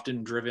 which were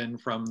often driven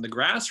from the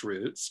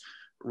grassroots,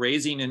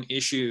 raising an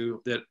issue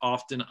that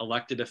often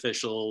elected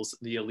officials,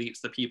 the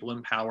elites, the people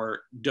in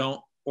power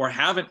don't or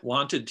haven't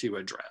wanted to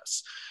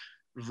address,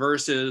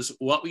 versus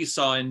what we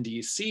saw in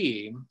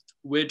DC,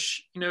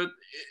 which, you know,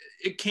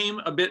 it came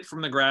a bit from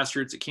the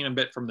grassroots, it came a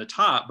bit from the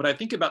top, but I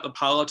think about the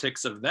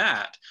politics of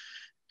that.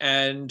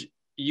 And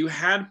you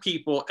had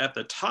people at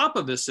the top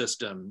of the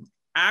system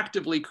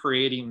actively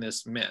creating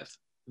this myth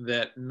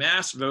that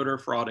mass voter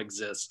fraud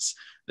exists,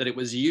 that it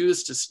was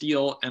used to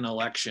steal an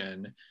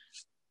election.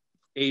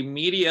 A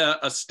media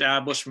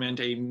establishment,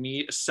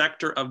 a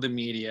sector of the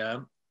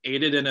media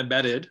aided and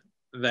abetted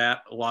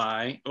that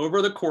lie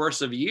over the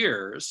course of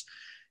years.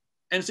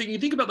 And so you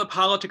think about the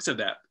politics of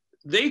that.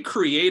 They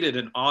created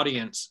an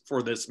audience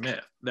for this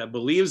myth that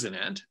believes in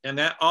it. And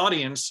that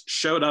audience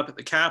showed up at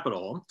the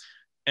Capitol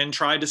and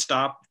tried to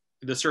stop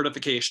the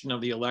certification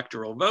of the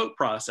electoral vote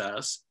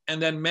process. And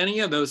then many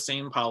of those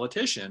same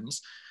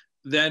politicians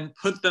then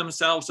put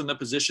themselves in the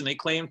position they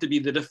claim to be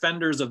the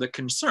defenders of the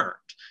concerned.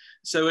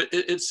 So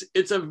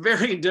it's a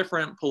very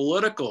different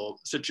political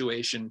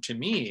situation to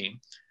me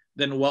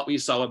than what we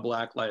saw with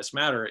Black Lives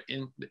Matter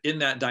in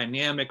that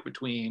dynamic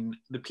between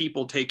the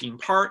people taking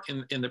part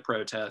in the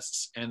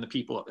protests and the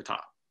people at the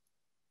top.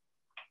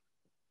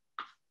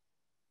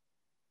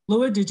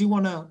 Lua, did you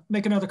want to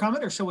make another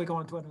comment, or shall we go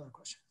on to another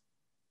question?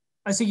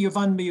 I see you've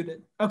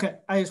unmuted. Okay.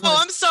 I'm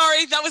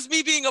sorry. That was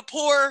me being a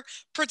poor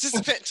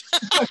participant.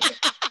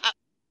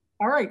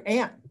 All right,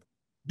 Anne.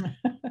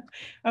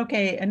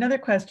 Okay, another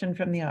question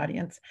from the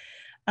audience.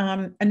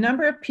 A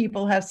number of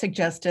people have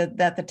suggested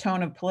that the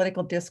tone of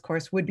political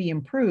discourse would be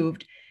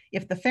improved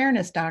if the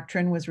fairness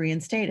doctrine was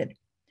reinstated.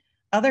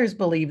 Others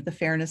believe the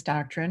fairness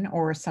doctrine,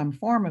 or some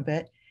form of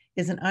it,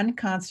 is an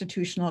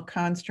unconstitutional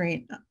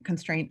constraint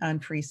on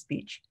free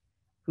speech.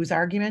 Whose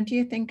argument do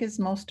you think is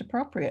most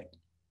appropriate?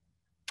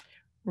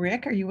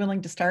 Rick, are you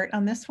willing to start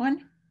on this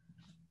one?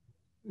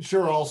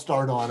 Sure, I'll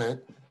start on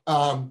it.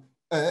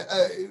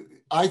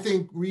 I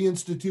think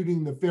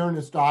reinstituting the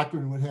fairness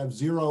doctrine would have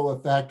zero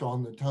effect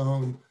on the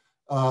tone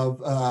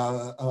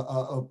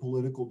of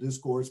political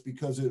discourse,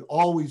 because it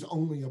always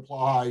only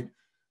applied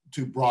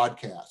to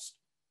broadcast.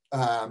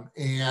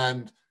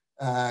 And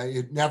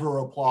it never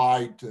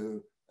applied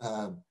to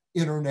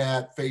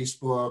internet,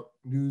 Facebook,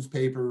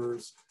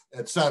 newspapers,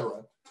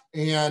 etc.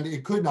 And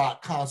it could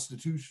not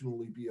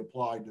constitutionally be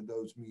applied to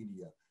those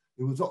media.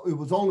 It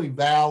was only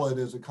valid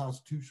as a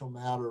constitutional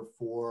matter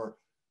for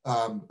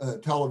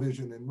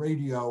television and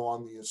radio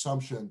on the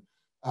assumption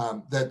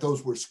that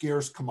those were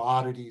scarce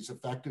commodities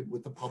affected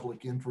with the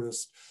public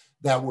interest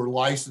that were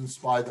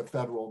licensed by the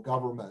federal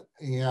government.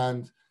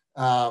 And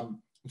so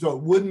it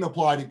wouldn't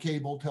apply to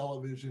cable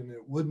television,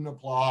 it wouldn't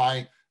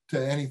apply to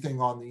anything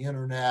on the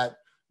internet,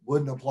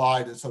 wouldn't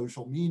apply to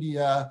social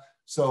media,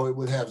 so it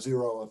would have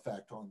zero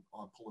effect on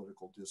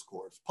political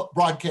discourse.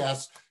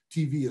 Broadcast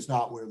TV is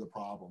not where the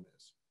problem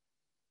is.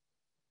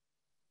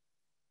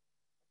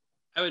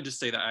 I would just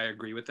say that I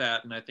agree with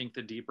that. And I think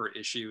the deeper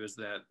issue is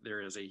that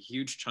there is a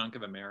huge chunk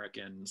of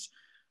Americans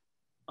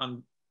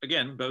on,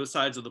 again, both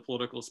sides of the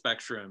political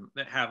spectrum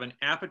that have an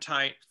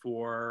appetite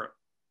for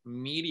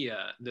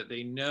media that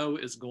they know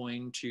is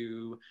going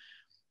to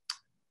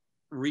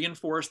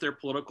reinforce their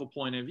political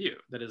point of view,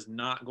 that is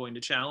not going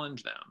to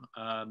challenge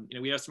them.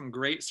 We have some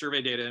great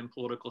survey data in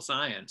political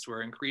science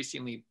where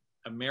increasingly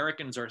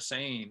Americans are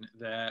saying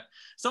that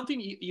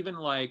something even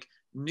like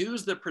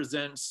news that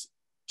presents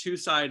two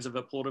sides of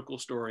a political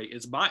story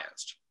is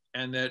biased,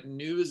 and that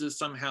news is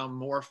somehow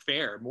more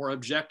fair, more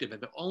objective,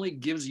 if it only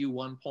gives you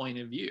one point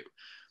of view.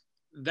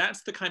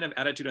 that's the kind of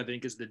attitude I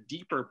think is the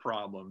deeper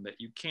problem that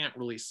you can't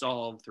really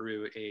solve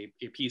through a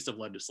piece of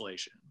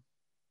legislation.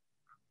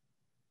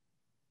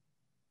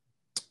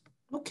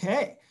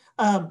 Okay.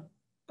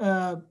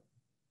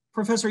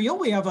 Professor Yuille,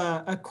 we have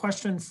a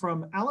question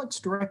from Alex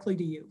directly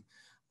to you.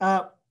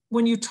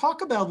 When you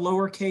talk about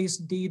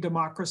lowercase d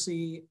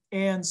democracy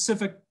and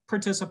civic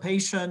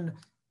participation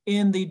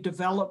in the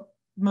development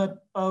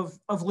of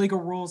legal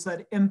rules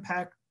that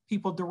impact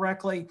people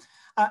directly,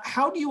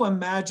 how do you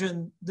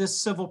imagine this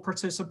civil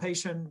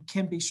participation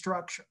can be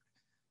structured?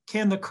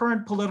 Can the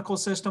current political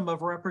system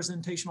of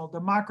representational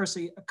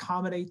democracy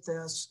accommodate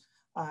this?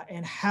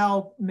 And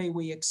how may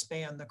we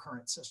expand the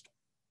current system?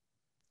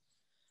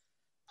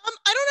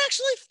 I don't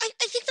actually,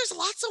 I think there's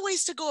lots of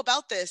ways to go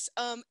about this.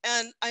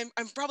 And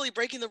I'm probably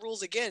breaking the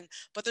rules again,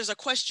 but there's a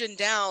question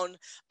down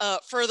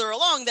further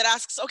along that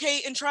asks,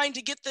 okay, in trying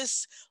to get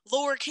this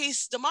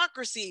lowercase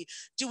democracy,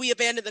 do we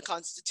abandon the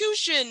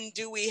Constitution?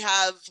 Do we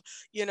have,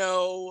 you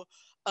know,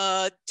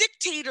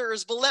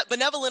 dictators,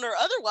 benevolent or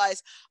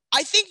otherwise?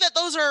 I think that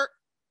those are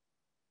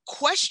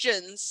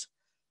questions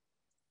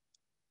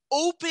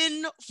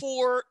open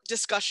for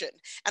discussion.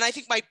 And I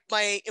think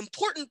my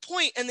important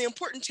point and the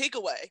important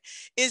takeaway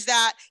is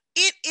that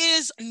it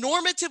is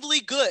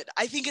normatively good.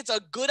 I think it's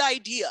a good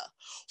idea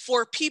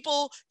for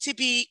people to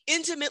be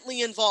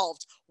intimately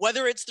involved,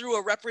 whether it's through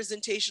a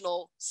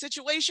representational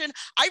situation.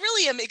 I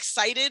really am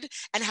excited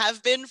and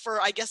have been for,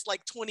 I guess,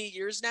 like 20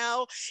 years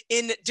now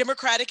in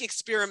democratic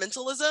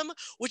experimentalism,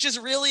 which is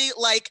really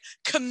like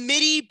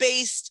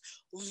committee-based,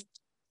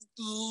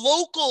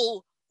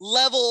 local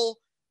level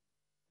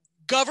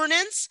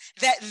governance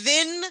that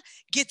then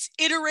gets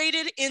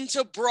iterated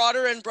into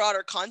broader and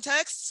broader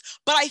contexts.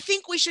 But I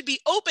think we should be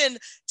open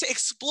to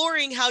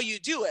exploring how you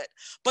do it.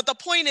 But the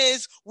point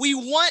is, we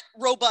want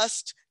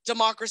robust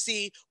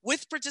democracy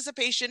with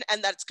participation,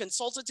 and that's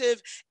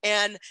consultative,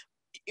 and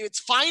it's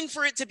fine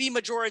for it to be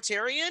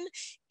majoritarian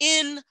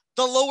in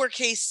the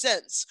lowercase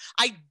sense.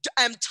 I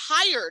am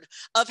tired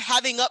of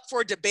having up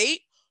for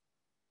debate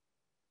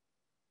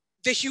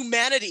the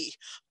humanity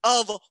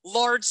of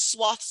large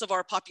swaths of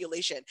our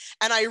population.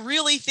 And I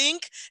really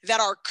think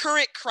that our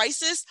current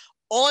crisis,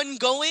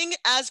 ongoing,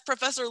 as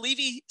Professor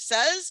Levy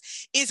says,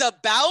 is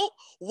about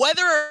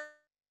whether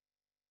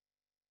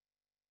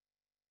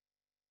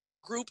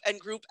group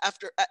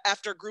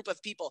after group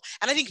of people.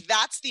 And I think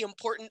that's the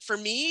important, for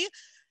me,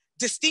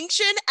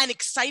 distinction and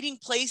exciting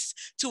place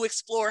to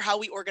explore how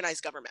we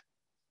organize government.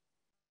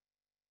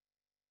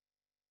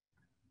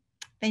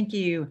 Thank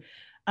you.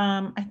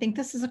 I think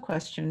this is a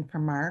question for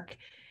Mark.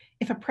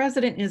 If a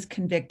president is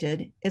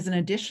convicted, is an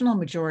additional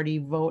majority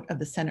vote of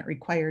the Senate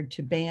required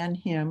to ban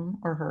him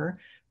or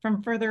her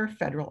from further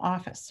federal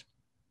office?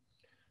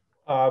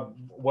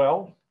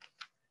 Well,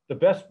 the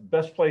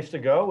best place to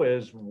go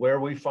is where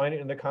we find it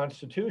in the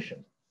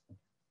Constitution.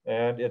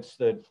 And it's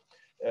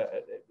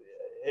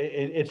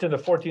it's in the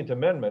 14th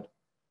Amendment.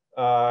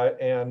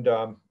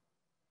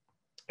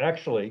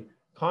 Actually,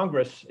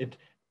 Congress, it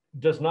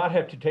does not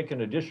have to take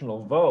an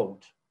additional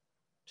vote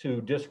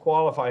to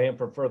disqualify him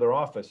from further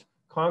office.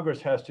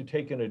 Congress has to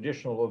take an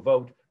additional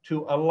vote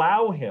to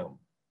allow him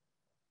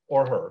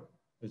or her,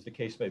 as the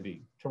case may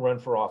be, to run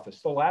for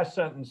office. The last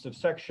sentence of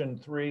Section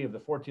 3 of the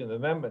 14th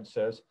Amendment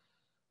says,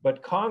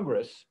 but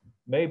Congress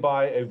may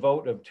by a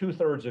vote of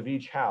 2/3 of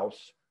each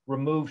house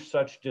remove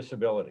such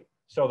disability.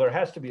 So there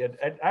has to be,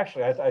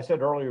 actually, I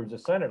said earlier it was the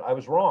Senate, I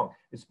was wrong.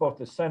 It's both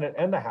the Senate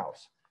and the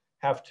House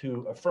have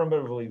to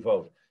affirmatively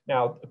vote.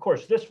 Now, of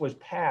course, this was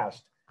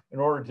passed in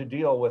order to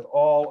deal with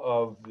all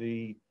of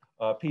the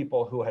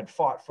people who had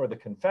fought for the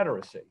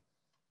Confederacy.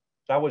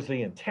 That was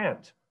the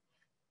intent.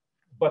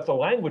 But the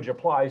language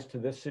applies to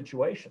this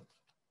situation.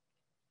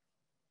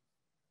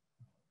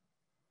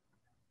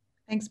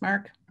 Thanks,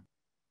 Mark.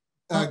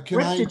 Rick,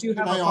 did you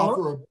have a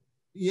follow-up?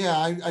 Yeah,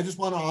 I just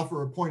want to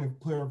offer a point of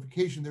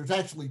clarification. There's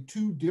actually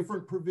two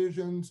different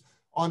provisions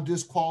on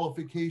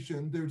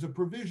disqualification. There's a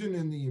provision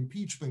in the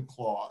impeachment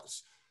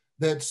clause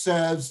that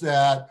says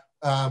that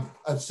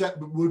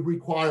would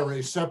require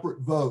a separate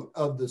vote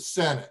of the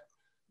Senate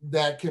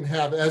that can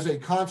have, as a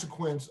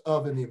consequence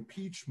of an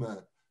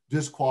impeachment,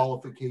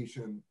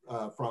 disqualification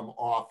from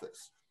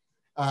office.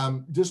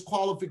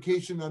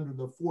 Disqualification under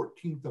the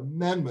 14th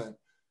Amendment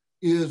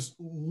is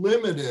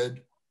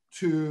limited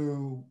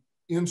to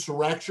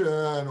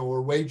insurrection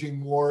or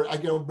waging war. I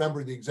don't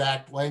remember the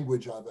exact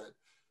language of it,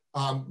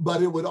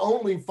 but it would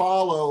only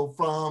follow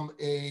from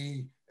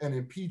an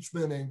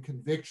impeachment and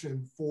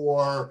conviction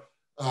for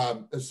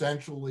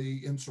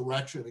essentially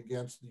insurrection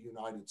against the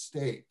United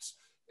States.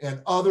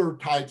 And other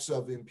types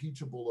of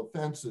impeachable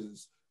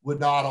offenses would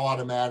not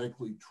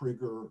automatically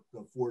trigger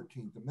the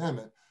 14th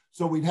Amendment.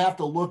 So we'd have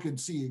to look and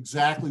see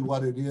exactly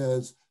what it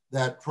is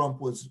that Trump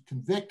was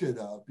convicted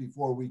of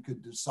before we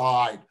could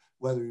decide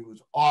whether he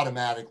was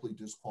automatically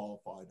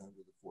disqualified under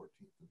the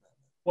 14th Amendment.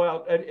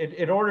 Well,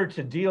 in order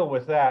to deal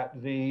with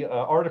that, the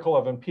article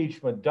of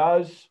impeachment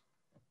does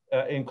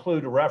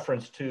include a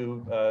reference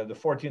to the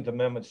 14th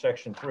Amendment,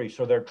 Section 3.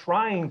 So they're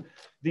trying,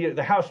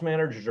 the House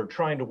managers are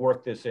trying to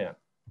work this in.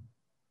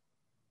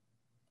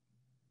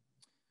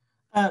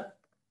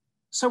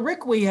 So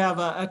Rick, we have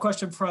a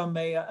question from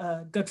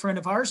a good friend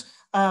of ours.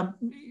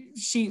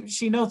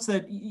 She notes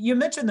that you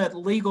mentioned that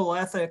legal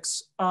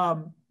ethics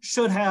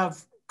should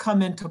have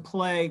come into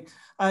play.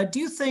 Do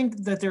you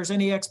think that there's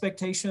any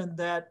expectation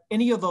that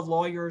any of the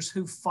lawyers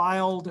who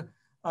filed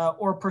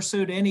or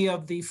pursued any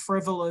of the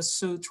frivolous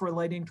suits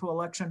relating to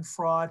election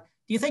fraud,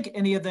 do you think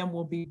any of them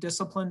will be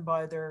disciplined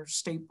by their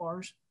state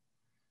bars?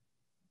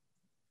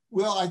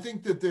 Well, I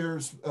think that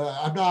there's,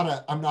 I'm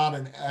not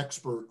an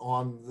expert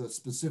on the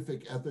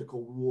specific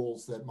ethical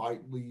rules that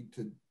might lead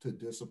to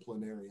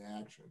disciplinary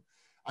action.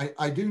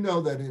 I do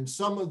know that in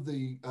some of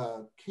the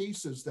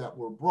cases that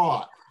were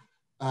brought,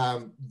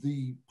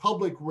 the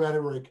public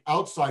rhetoric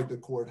outside the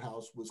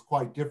courthouse was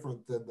quite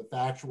different than the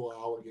factual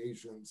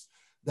allegations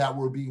that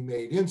were being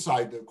made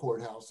inside the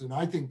courthouse. And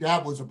I think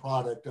that was a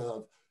product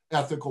of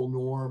ethical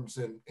norms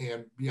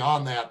and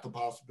beyond that, the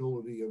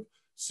possibility of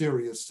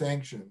serious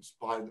sanctions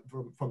from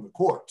the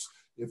courts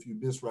if you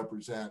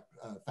misrepresent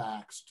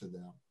facts to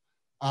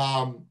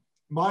them.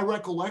 My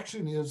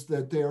recollection is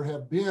that there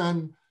have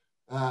been,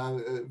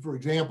 for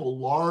example,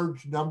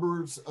 large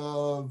numbers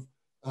of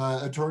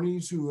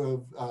attorneys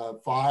who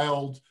have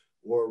filed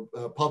or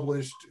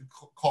published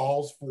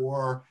calls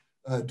for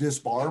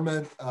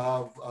disbarment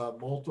of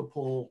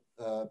multiple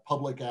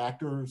public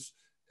actors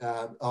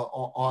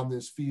on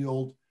this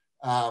field.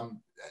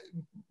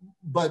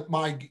 But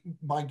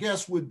my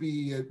guess would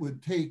be it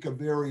would take a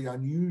very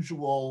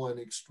unusual and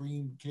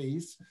extreme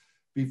case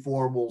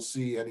before we'll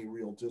see any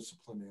real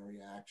disciplinary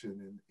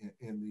action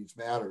in these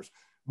matters,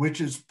 which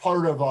is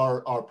part of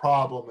our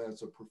problem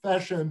as a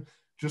profession.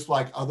 Just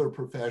like other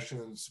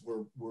professions,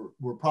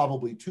 we're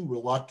probably too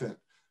reluctant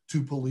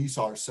to police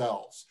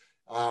ourselves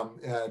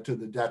to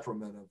the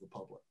detriment of the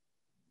public.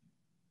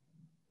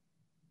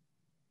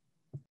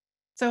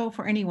 So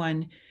for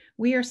anyone,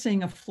 we are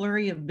seeing a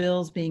flurry of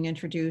bills being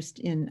introduced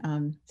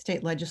in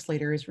state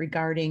legislators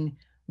regarding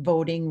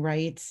voting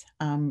rights,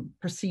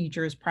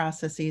 procedures,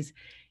 processes.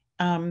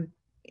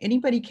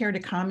 Anybody care to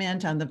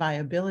comment on the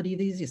viability of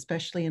these,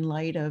 especially in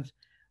light of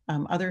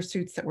other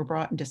suits that were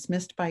brought and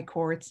dismissed by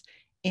courts,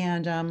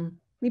 and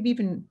maybe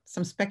even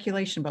some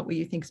speculation about what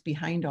you think is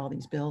behind all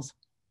these bills?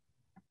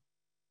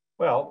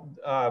 Well,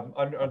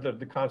 under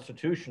the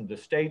Constitution, the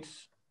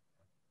states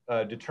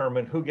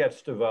determine who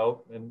gets to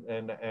vote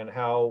and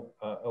how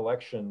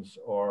elections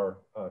are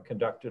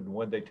conducted and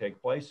when they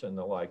take place and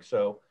the like.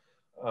 So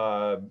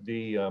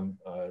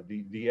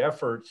the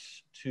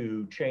efforts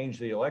to change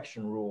the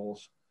election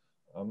rules,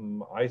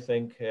 I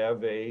think,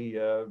 have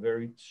a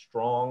very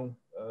strong,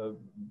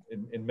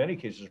 in many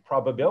cases,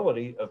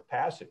 probability of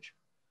passage.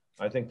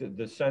 I think that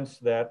the sense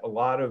that a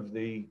lot of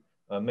the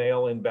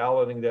mail-in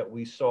balloting that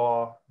we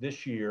saw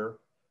this year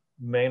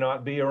may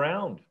not be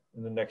around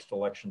in the next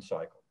election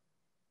cycle.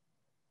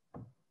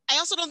 I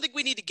also don't think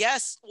we need to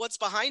guess what's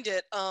behind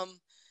it.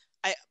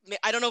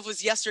 I don't know if it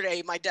was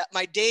yesterday,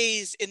 my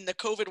days in the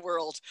COVID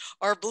world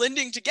are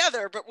blending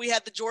together, but we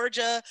had the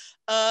Georgia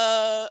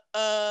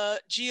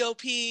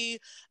GOP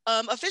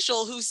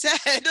official who said,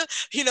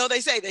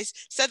 they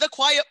said the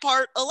quiet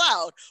part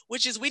aloud,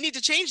 which is we need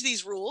to change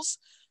these rules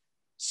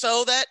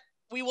so that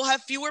we will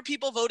have fewer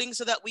people voting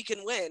so that we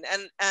can win.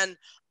 And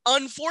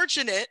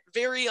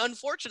very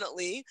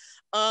unfortunately,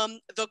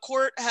 the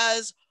court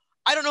has,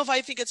 I don't know if I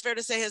think it's fair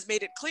to say has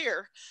made it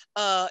clear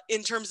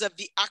in terms of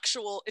the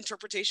actual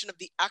interpretation of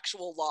the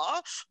actual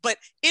law, but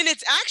in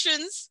its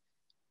actions,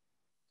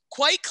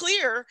 quite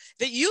clear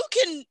that you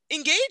can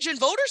engage in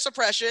voter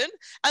suppression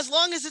as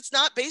long as it's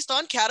not based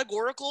on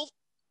categorical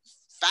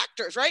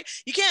factors, right?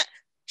 You can't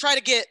try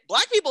to get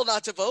Black people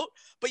not to vote,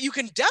 but you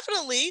can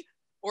definitely,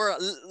 or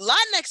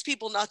Latinx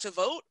people not to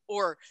vote,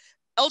 or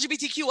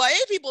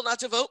LGBTQIA people not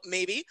to vote,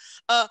 maybe,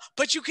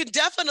 but you can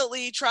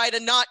definitely try to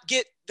not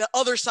get the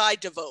other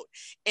side to vote.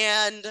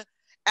 And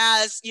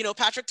as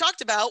Patrick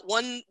talked about,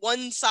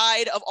 one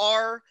side of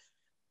our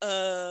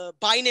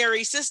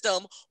binary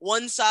system,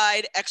 one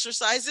side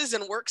exercises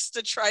and works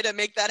to try to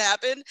make that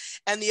happen,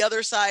 and the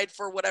other side,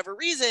 for whatever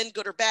reason,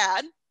 good or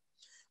bad,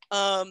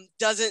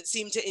 doesn't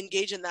seem to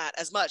engage in that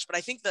as much. But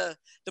I think the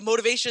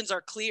motivations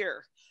are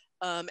clear,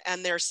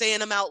 and they're saying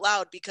them out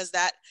loud because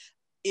that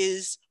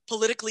is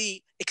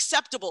politically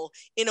acceptable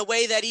in a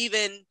way that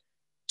even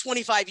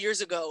 25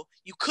 years ago,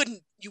 you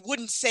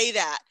wouldn't say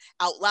that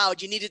out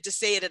loud. You needed to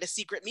say it at a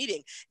secret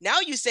meeting. Now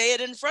you say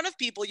it in front of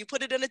people, you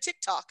put it in a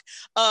TikTok,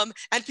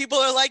 and people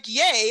are like,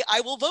 yay,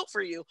 I will vote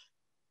for you.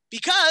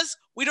 Because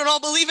we don't all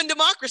believe in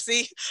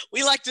democracy.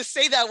 We like to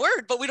say that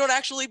word, but we don't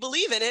actually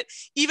believe in it.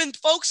 Even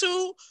folks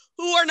who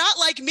are not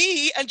like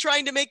me and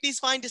trying to make these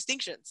fine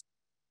distinctions.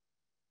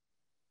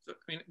 So,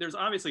 I mean, there's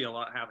obviously a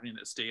lot happening at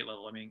the state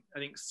level. I mean, I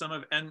think some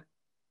of, and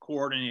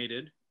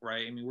coordinated,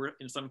 right? I mean,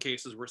 in some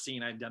cases, we're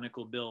seeing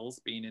identical bills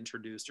being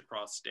introduced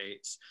across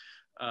states.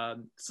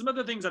 Some of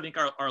the things I think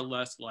are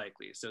less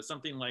likely. So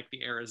something like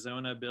the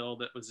Arizona bill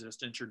that was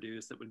just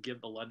introduced that would give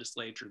the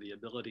legislature the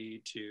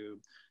ability to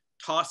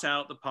toss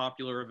out the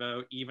popular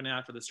vote even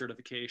after the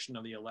certification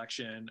of the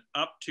election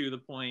up to the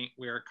point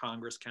where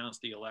Congress counts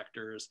the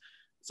electors.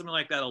 something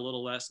like that a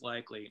little less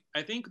likely.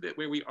 I think that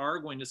where we are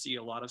going to see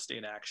a lot of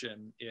state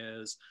action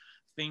is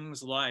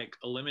things like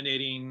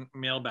eliminating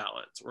mail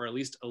ballots, or at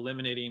least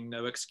eliminating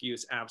no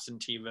excuse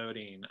absentee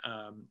voting,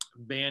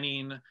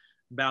 banning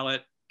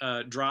ballot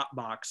drop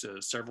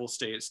boxes, several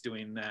states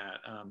doing that,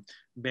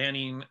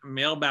 banning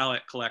mail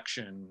ballot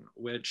collection,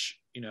 which,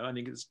 you know, I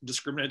think is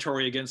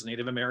discriminatory against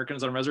Native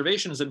Americans on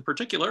reservations in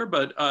particular,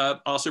 but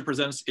also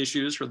presents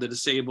issues for the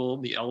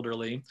disabled, the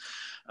elderly.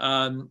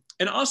 And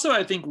also,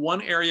 I think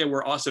one area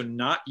we're also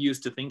not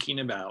used to thinking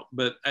about,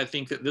 but I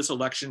think that this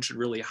election should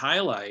really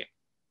highlight,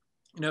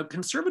 you know,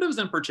 conservatives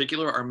in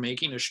particular are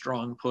making a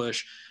strong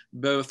push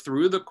both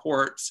through the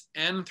courts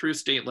and through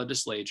state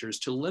legislatures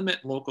to limit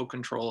local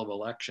control of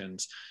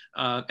elections.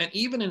 And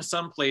even in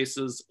some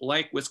places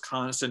like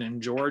Wisconsin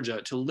and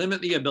Georgia, to limit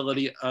the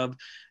ability of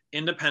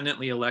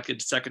independently elected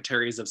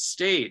secretaries of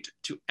state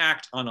to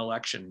act on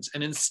elections,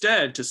 and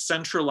instead to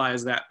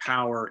centralize that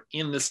power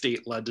in the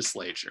state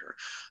legislature.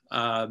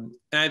 And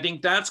I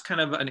think that's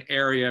kind of an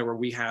area where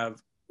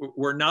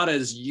we're not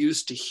as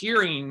used to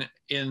hearing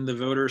in the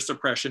voter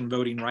suppression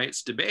voting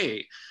rights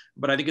debate,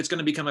 but I think it's going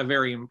to become a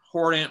very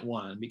important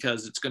one,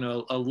 because it's going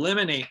to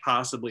eliminate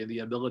possibly the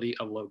ability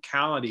of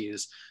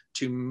localities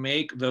to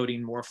make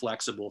voting more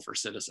flexible for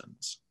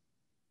citizens.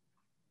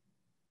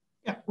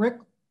 Yeah, Rick?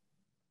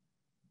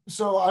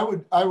 So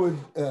I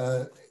would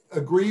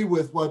agree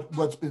with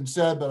what's been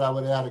said, but I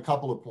would add a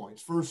couple of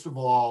points. First of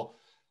all,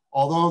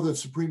 although the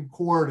Supreme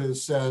Court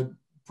has said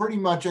pretty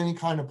much any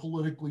kind of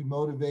politically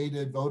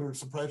motivated voter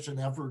suppression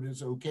effort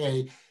is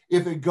okay,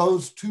 if it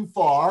goes too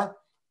far,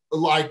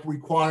 like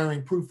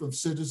requiring proof of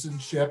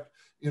citizenship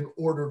in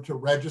order to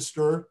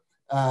register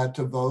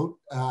to vote,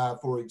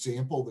 for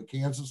example, the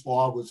Kansas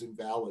law was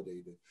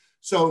invalidated.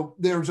 So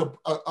there's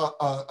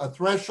a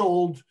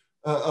threshold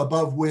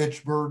above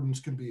which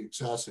burdens can be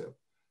excessive.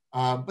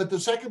 But the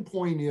second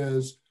point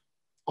is,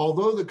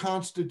 although the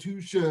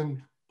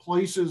Constitution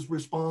places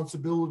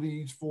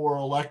responsibilities for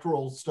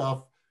electoral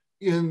stuff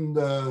in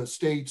the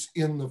states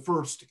in the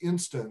first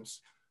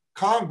instance,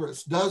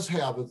 Congress does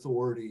have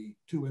authority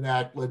to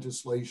enact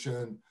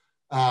legislation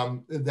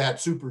that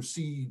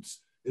supersedes,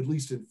 at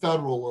least in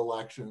federal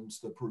elections,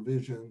 the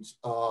provisions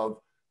of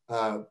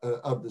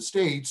the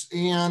states.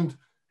 And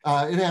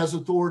it has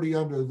authority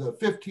under the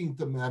 15th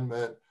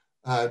Amendment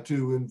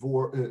to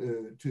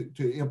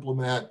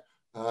implement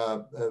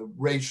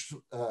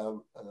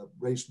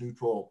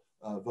race-neutral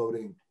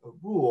voting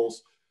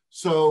rules.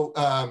 So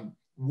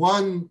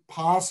one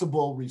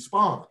possible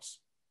response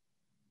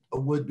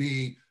would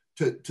be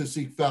to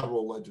seek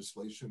federal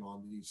legislation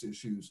on these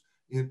issues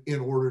in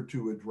order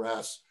to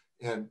address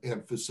and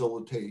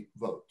facilitate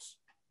votes.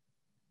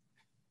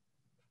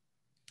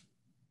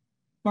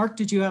 Mark,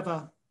 did you have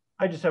a?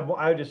 I just have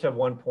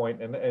one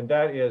point, and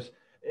that is,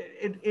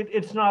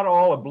 it's not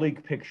all a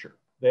bleak picture.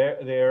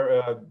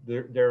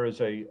 There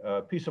is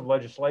a piece of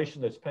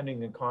legislation that's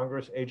pending in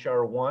Congress,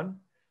 H.R. 1,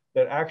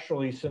 that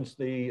actually, since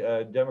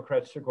the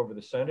Democrats took over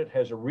the Senate,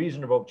 has a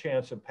reasonable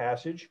chance of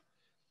passage.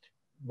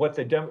 What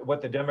the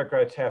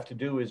Democrats have to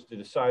do is to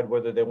decide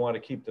whether they want to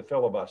keep the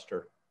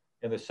filibuster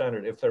in the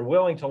Senate. If they're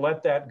willing to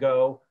let that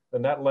go,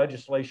 then that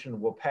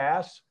legislation will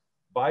pass.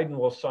 Biden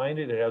will sign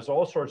it. It has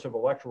all sorts of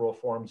electoral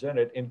reforms in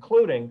it,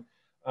 including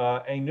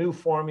a new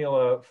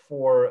formula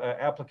for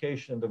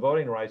application of the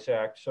Voting Rights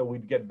Act. So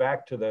we'd get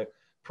back to the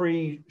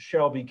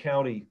pre-Shelby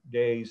County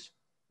days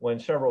when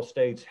several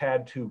states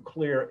had to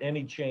clear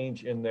any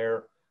change in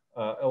their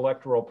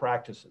electoral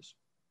practices.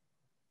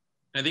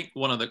 I think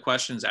one of the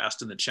questions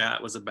asked in the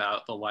chat was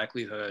about the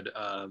likelihood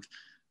of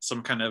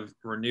some kind of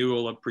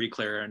renewal of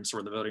pre-clearance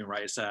or the Voting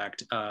Rights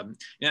Act. And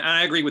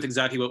I agree with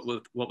exactly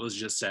what was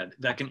just said.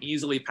 That can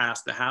easily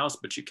pass the House,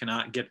 but you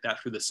cannot get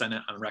that through the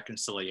Senate on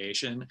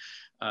reconciliation.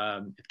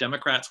 If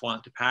Democrats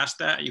want to pass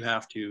that, you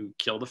have to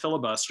kill the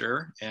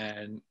filibuster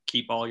and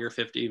keep all your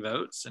 50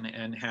 votes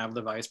and have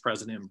the vice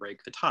president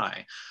break the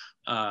tie.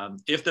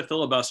 If the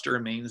filibuster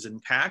remains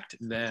intact,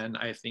 then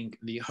I think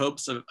the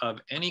hopes of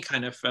any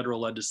kind of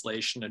federal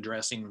legislation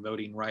addressing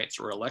voting rights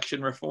or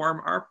election reform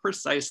are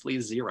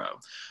precisely zero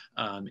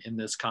in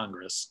this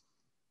Congress.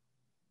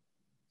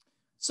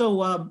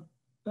 So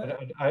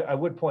I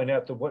would point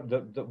out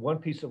that the one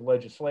piece of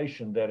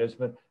legislation that has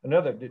been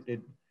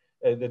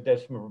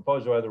that's been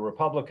proposed by the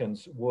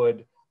Republicans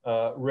would,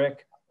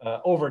 Rick,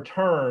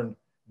 overturn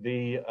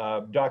the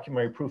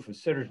documentary proof of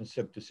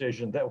citizenship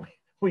decision that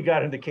we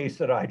got in the case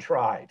that I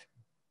tried.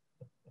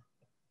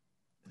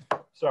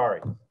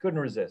 Sorry, couldn't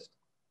resist.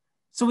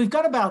 So we've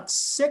got about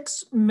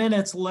 6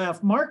 minutes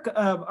left. Mark,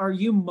 are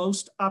you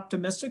most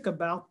optimistic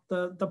about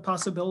the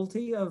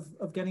possibility of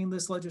getting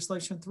this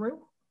legislation through?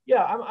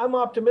 Yeah, I'm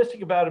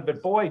optimistic about it,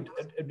 but boy,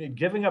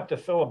 giving up the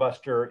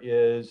filibuster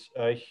is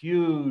a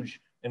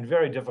huge and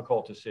very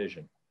difficult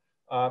decision.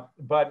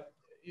 But,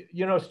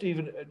 you know,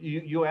 Stephen,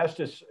 you asked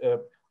us,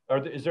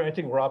 is there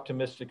anything we're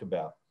optimistic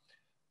about?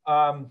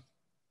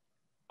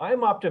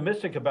 I'm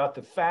optimistic about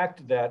the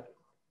fact that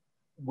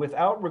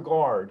without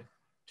regard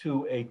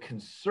to a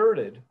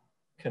concerted,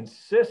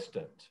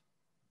 consistent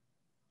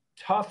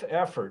tough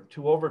effort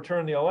to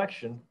overturn the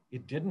election,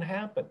 it didn't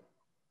happen.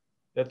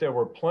 That there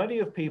were plenty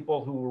of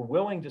people who were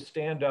willing to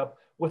stand up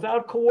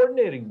without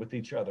coordinating with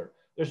each other.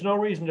 There's no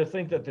reason to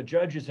think that the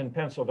judges in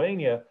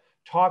Pennsylvania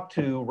talked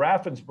to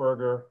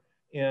Raffensperger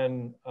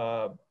in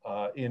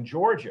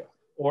Georgia,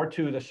 or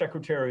to the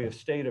Secretary of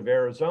State of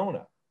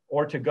Arizona,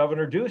 or to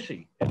Governor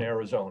Ducey in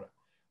Arizona.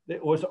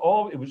 It was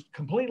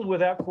completely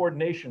without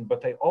coordination,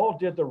 but they all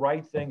did the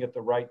right thing at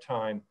the right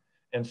time.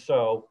 And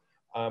so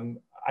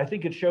I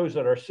think it shows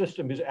that our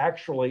system is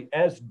actually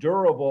as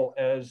durable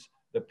as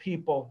the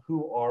people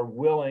who are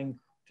willing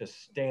to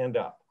stand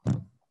up.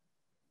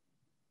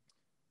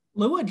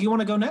 Lua, do you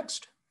want to go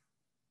next?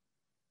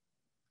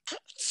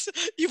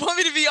 You want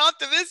me to be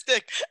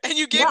optimistic, and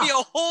you gave me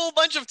a whole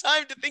bunch of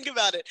time to think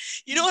about it.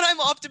 You know what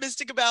I'm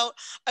optimistic about?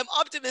 I'm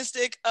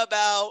optimistic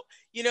about,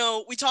 you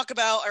know, we talk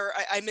about, or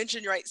I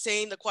mentioned, right,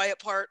 saying the quiet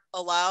part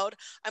aloud.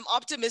 I'm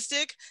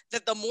optimistic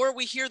that the more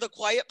we hear the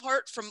quiet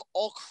part from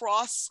all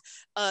cross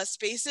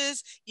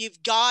spaces, you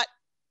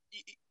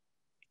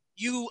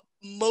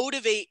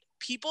motivate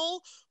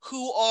people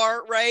who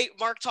are, right,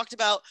 Mark talked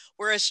about,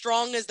 we're as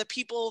strong as the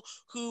people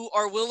who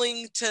are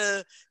willing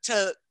to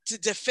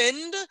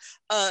defend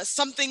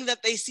something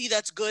that they see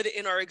that's good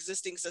in our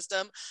existing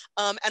system.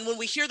 And when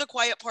we hear the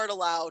quiet part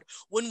aloud,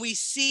 when we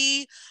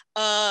see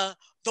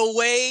the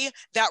way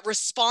that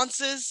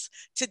responses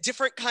to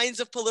different kinds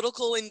of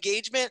political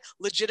engagement,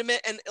 legitimate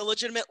and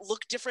illegitimate,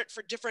 look different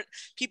for different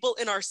people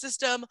in our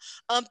system,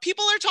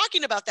 people are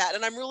talking about that.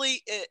 And I'm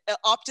really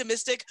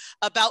optimistic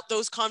about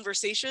those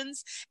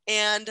conversations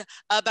and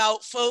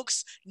about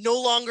folks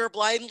no longer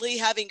blindly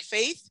having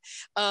faith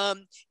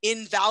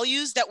in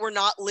values that we're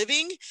not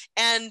living.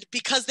 And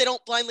because they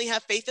don't blindly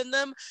have faith in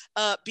them,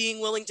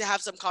 being willing to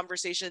have some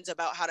conversations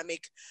about how to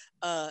make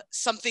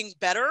something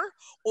better,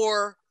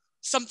 or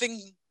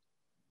something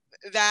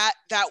that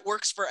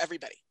works for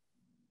everybody.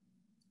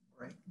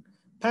 Right.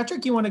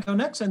 Patrick, you want to go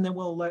next, and then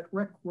we'll let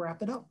Rick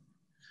wrap it up.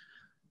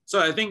 So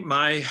I think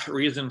my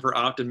reason for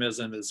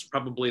optimism is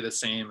probably the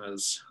same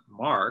as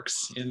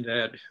Mark's, in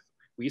that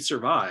we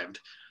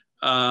survived.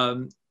 You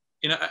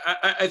know,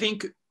 I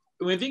think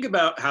when we think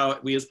about how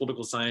we as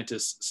political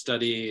scientists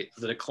study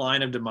the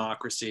decline of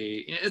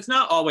democracy, it's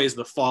not always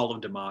the fall of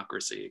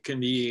democracy. It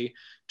can be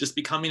just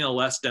becoming a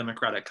less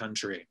democratic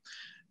country.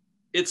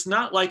 It's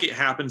not like it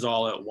happens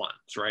all at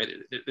once, right?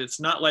 It's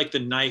not like the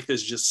knife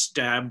is just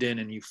stabbed in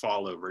and you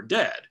fall over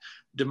dead.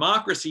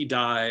 Democracy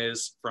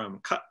dies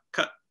from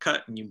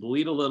cut, and you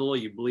bleed a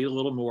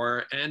little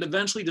more, and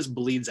eventually just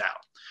bleeds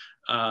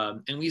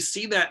out. And we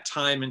see that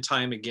time and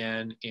time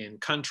again in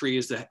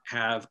countries that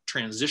have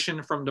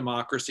transitioned from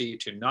democracy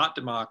to not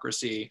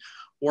democracy,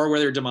 or where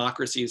their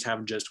democracies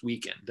have just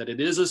weakened, that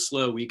it is a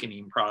slow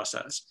weakening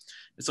process.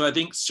 And so I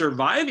think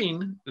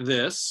surviving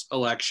this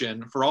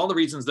election, for all the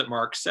reasons that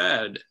Mark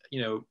said,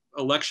 you know,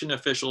 election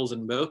officials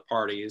in both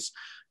parties,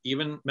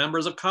 even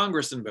members of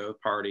Congress in both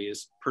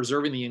parties,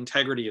 preserving the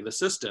integrity of the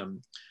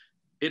system,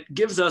 it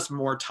gives us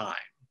more time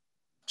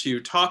to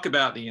talk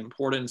about the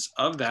importance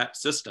of that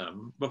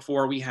system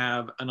before we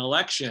have an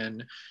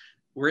election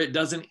where it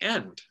doesn't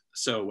end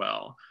so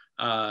well,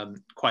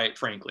 quite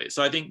frankly.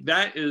 So I think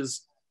that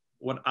is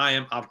what I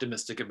am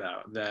optimistic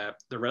about, that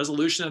the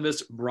resolution of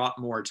this brought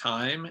more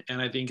time.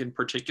 And I think in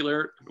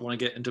particular, I want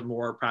to get into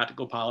more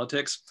practical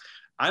politics.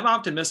 I'm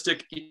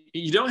optimistic.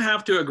 You don't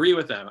have to agree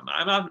with them.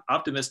 I'm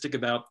optimistic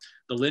about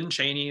the Lynn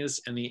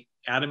Cheneys and the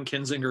Adam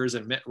Kinzingers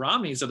and Mitt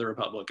Romneys of the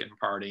Republican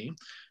Party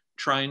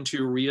trying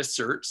to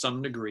reassert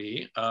some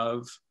degree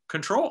of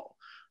control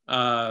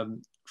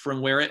from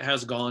where it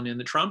has gone in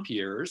the Trump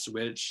years,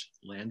 which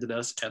landed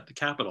us at the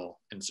Capitol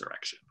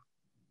insurrection.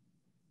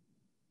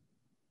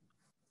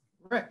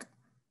 Rick.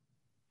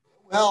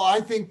 Well,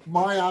 I think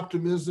my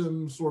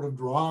optimism sort of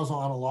draws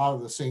on a lot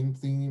of the same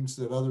themes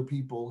that other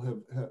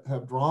people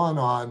have drawn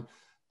on.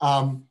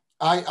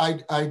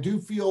 I do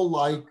feel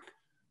like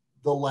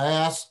the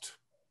last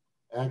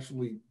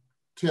actually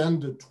 10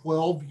 to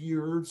 12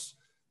 years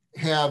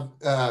have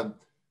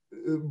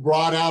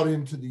brought out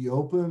into the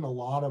open a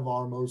lot of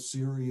our most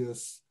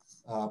serious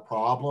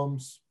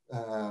problems.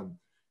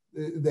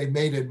 They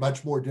made it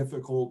much more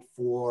difficult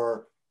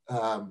for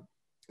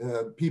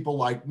people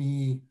like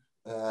me,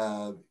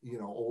 you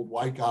know, old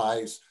white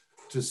guys,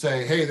 to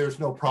say, hey, there's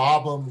no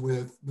problem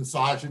with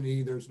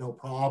misogyny, there's no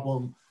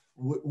problem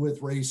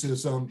with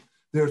racism,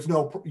 there's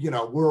no, you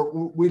know,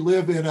 we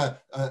live in a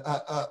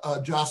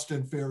just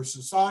and fair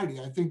society.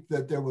 I think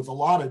that there was a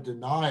lot of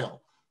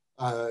denial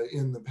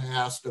in the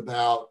past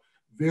about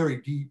very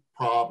deep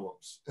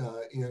problems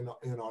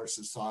in our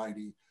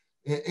society.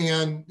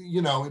 And,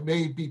 you know, it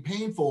may be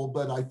painful,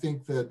 but I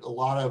think that a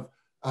lot of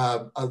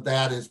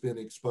that has been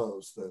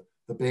exposed.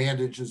 The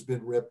bandage has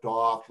been ripped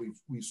off.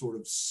 We sort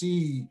of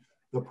see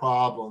the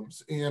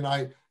problems. And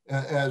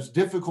as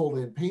difficult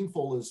and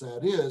painful as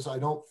that is, I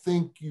don't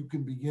think you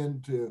can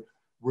begin to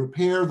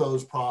repair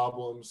those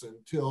problems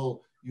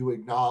until you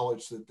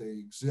acknowledge that they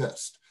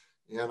exist.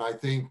 And I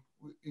think,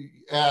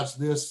 as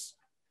this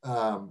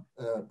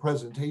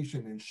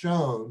presentation has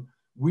shown,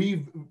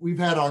 we've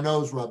had our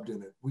nose rubbed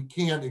in it. We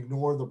can't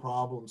ignore the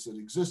problems that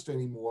exist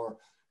anymore.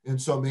 And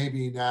so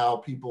maybe now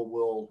people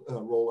will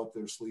roll up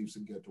their sleeves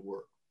and get to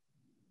work.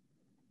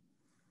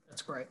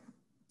 That's great.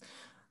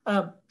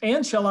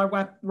 Anne, shall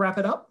I wrap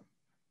it up?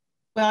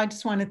 Well, I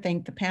just want to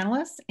thank the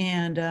panelists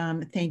and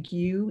thank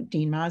you,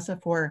 Dean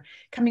Mazza, for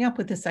coming up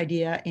with this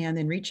idea and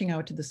then reaching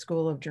out to the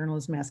School of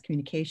Journalism Mass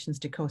Communications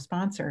to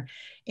co-sponsor.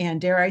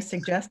 And dare I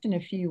suggest in a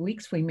few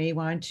weeks, we may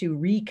want to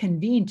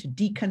reconvene to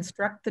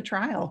deconstruct the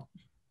trial.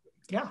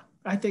 Yeah,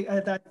 I think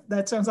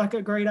that sounds like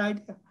a great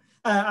idea.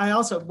 I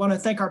also want to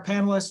thank our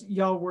panelists.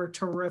 Y'all were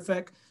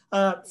terrific.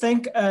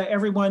 Thank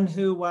everyone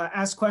who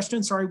asked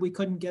questions. Sorry we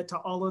couldn't get to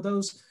all of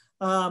those.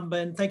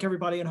 And thank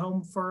everybody at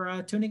home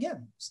for tuning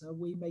in. So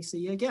we may see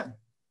you again.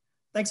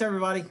 Thanks,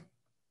 everybody.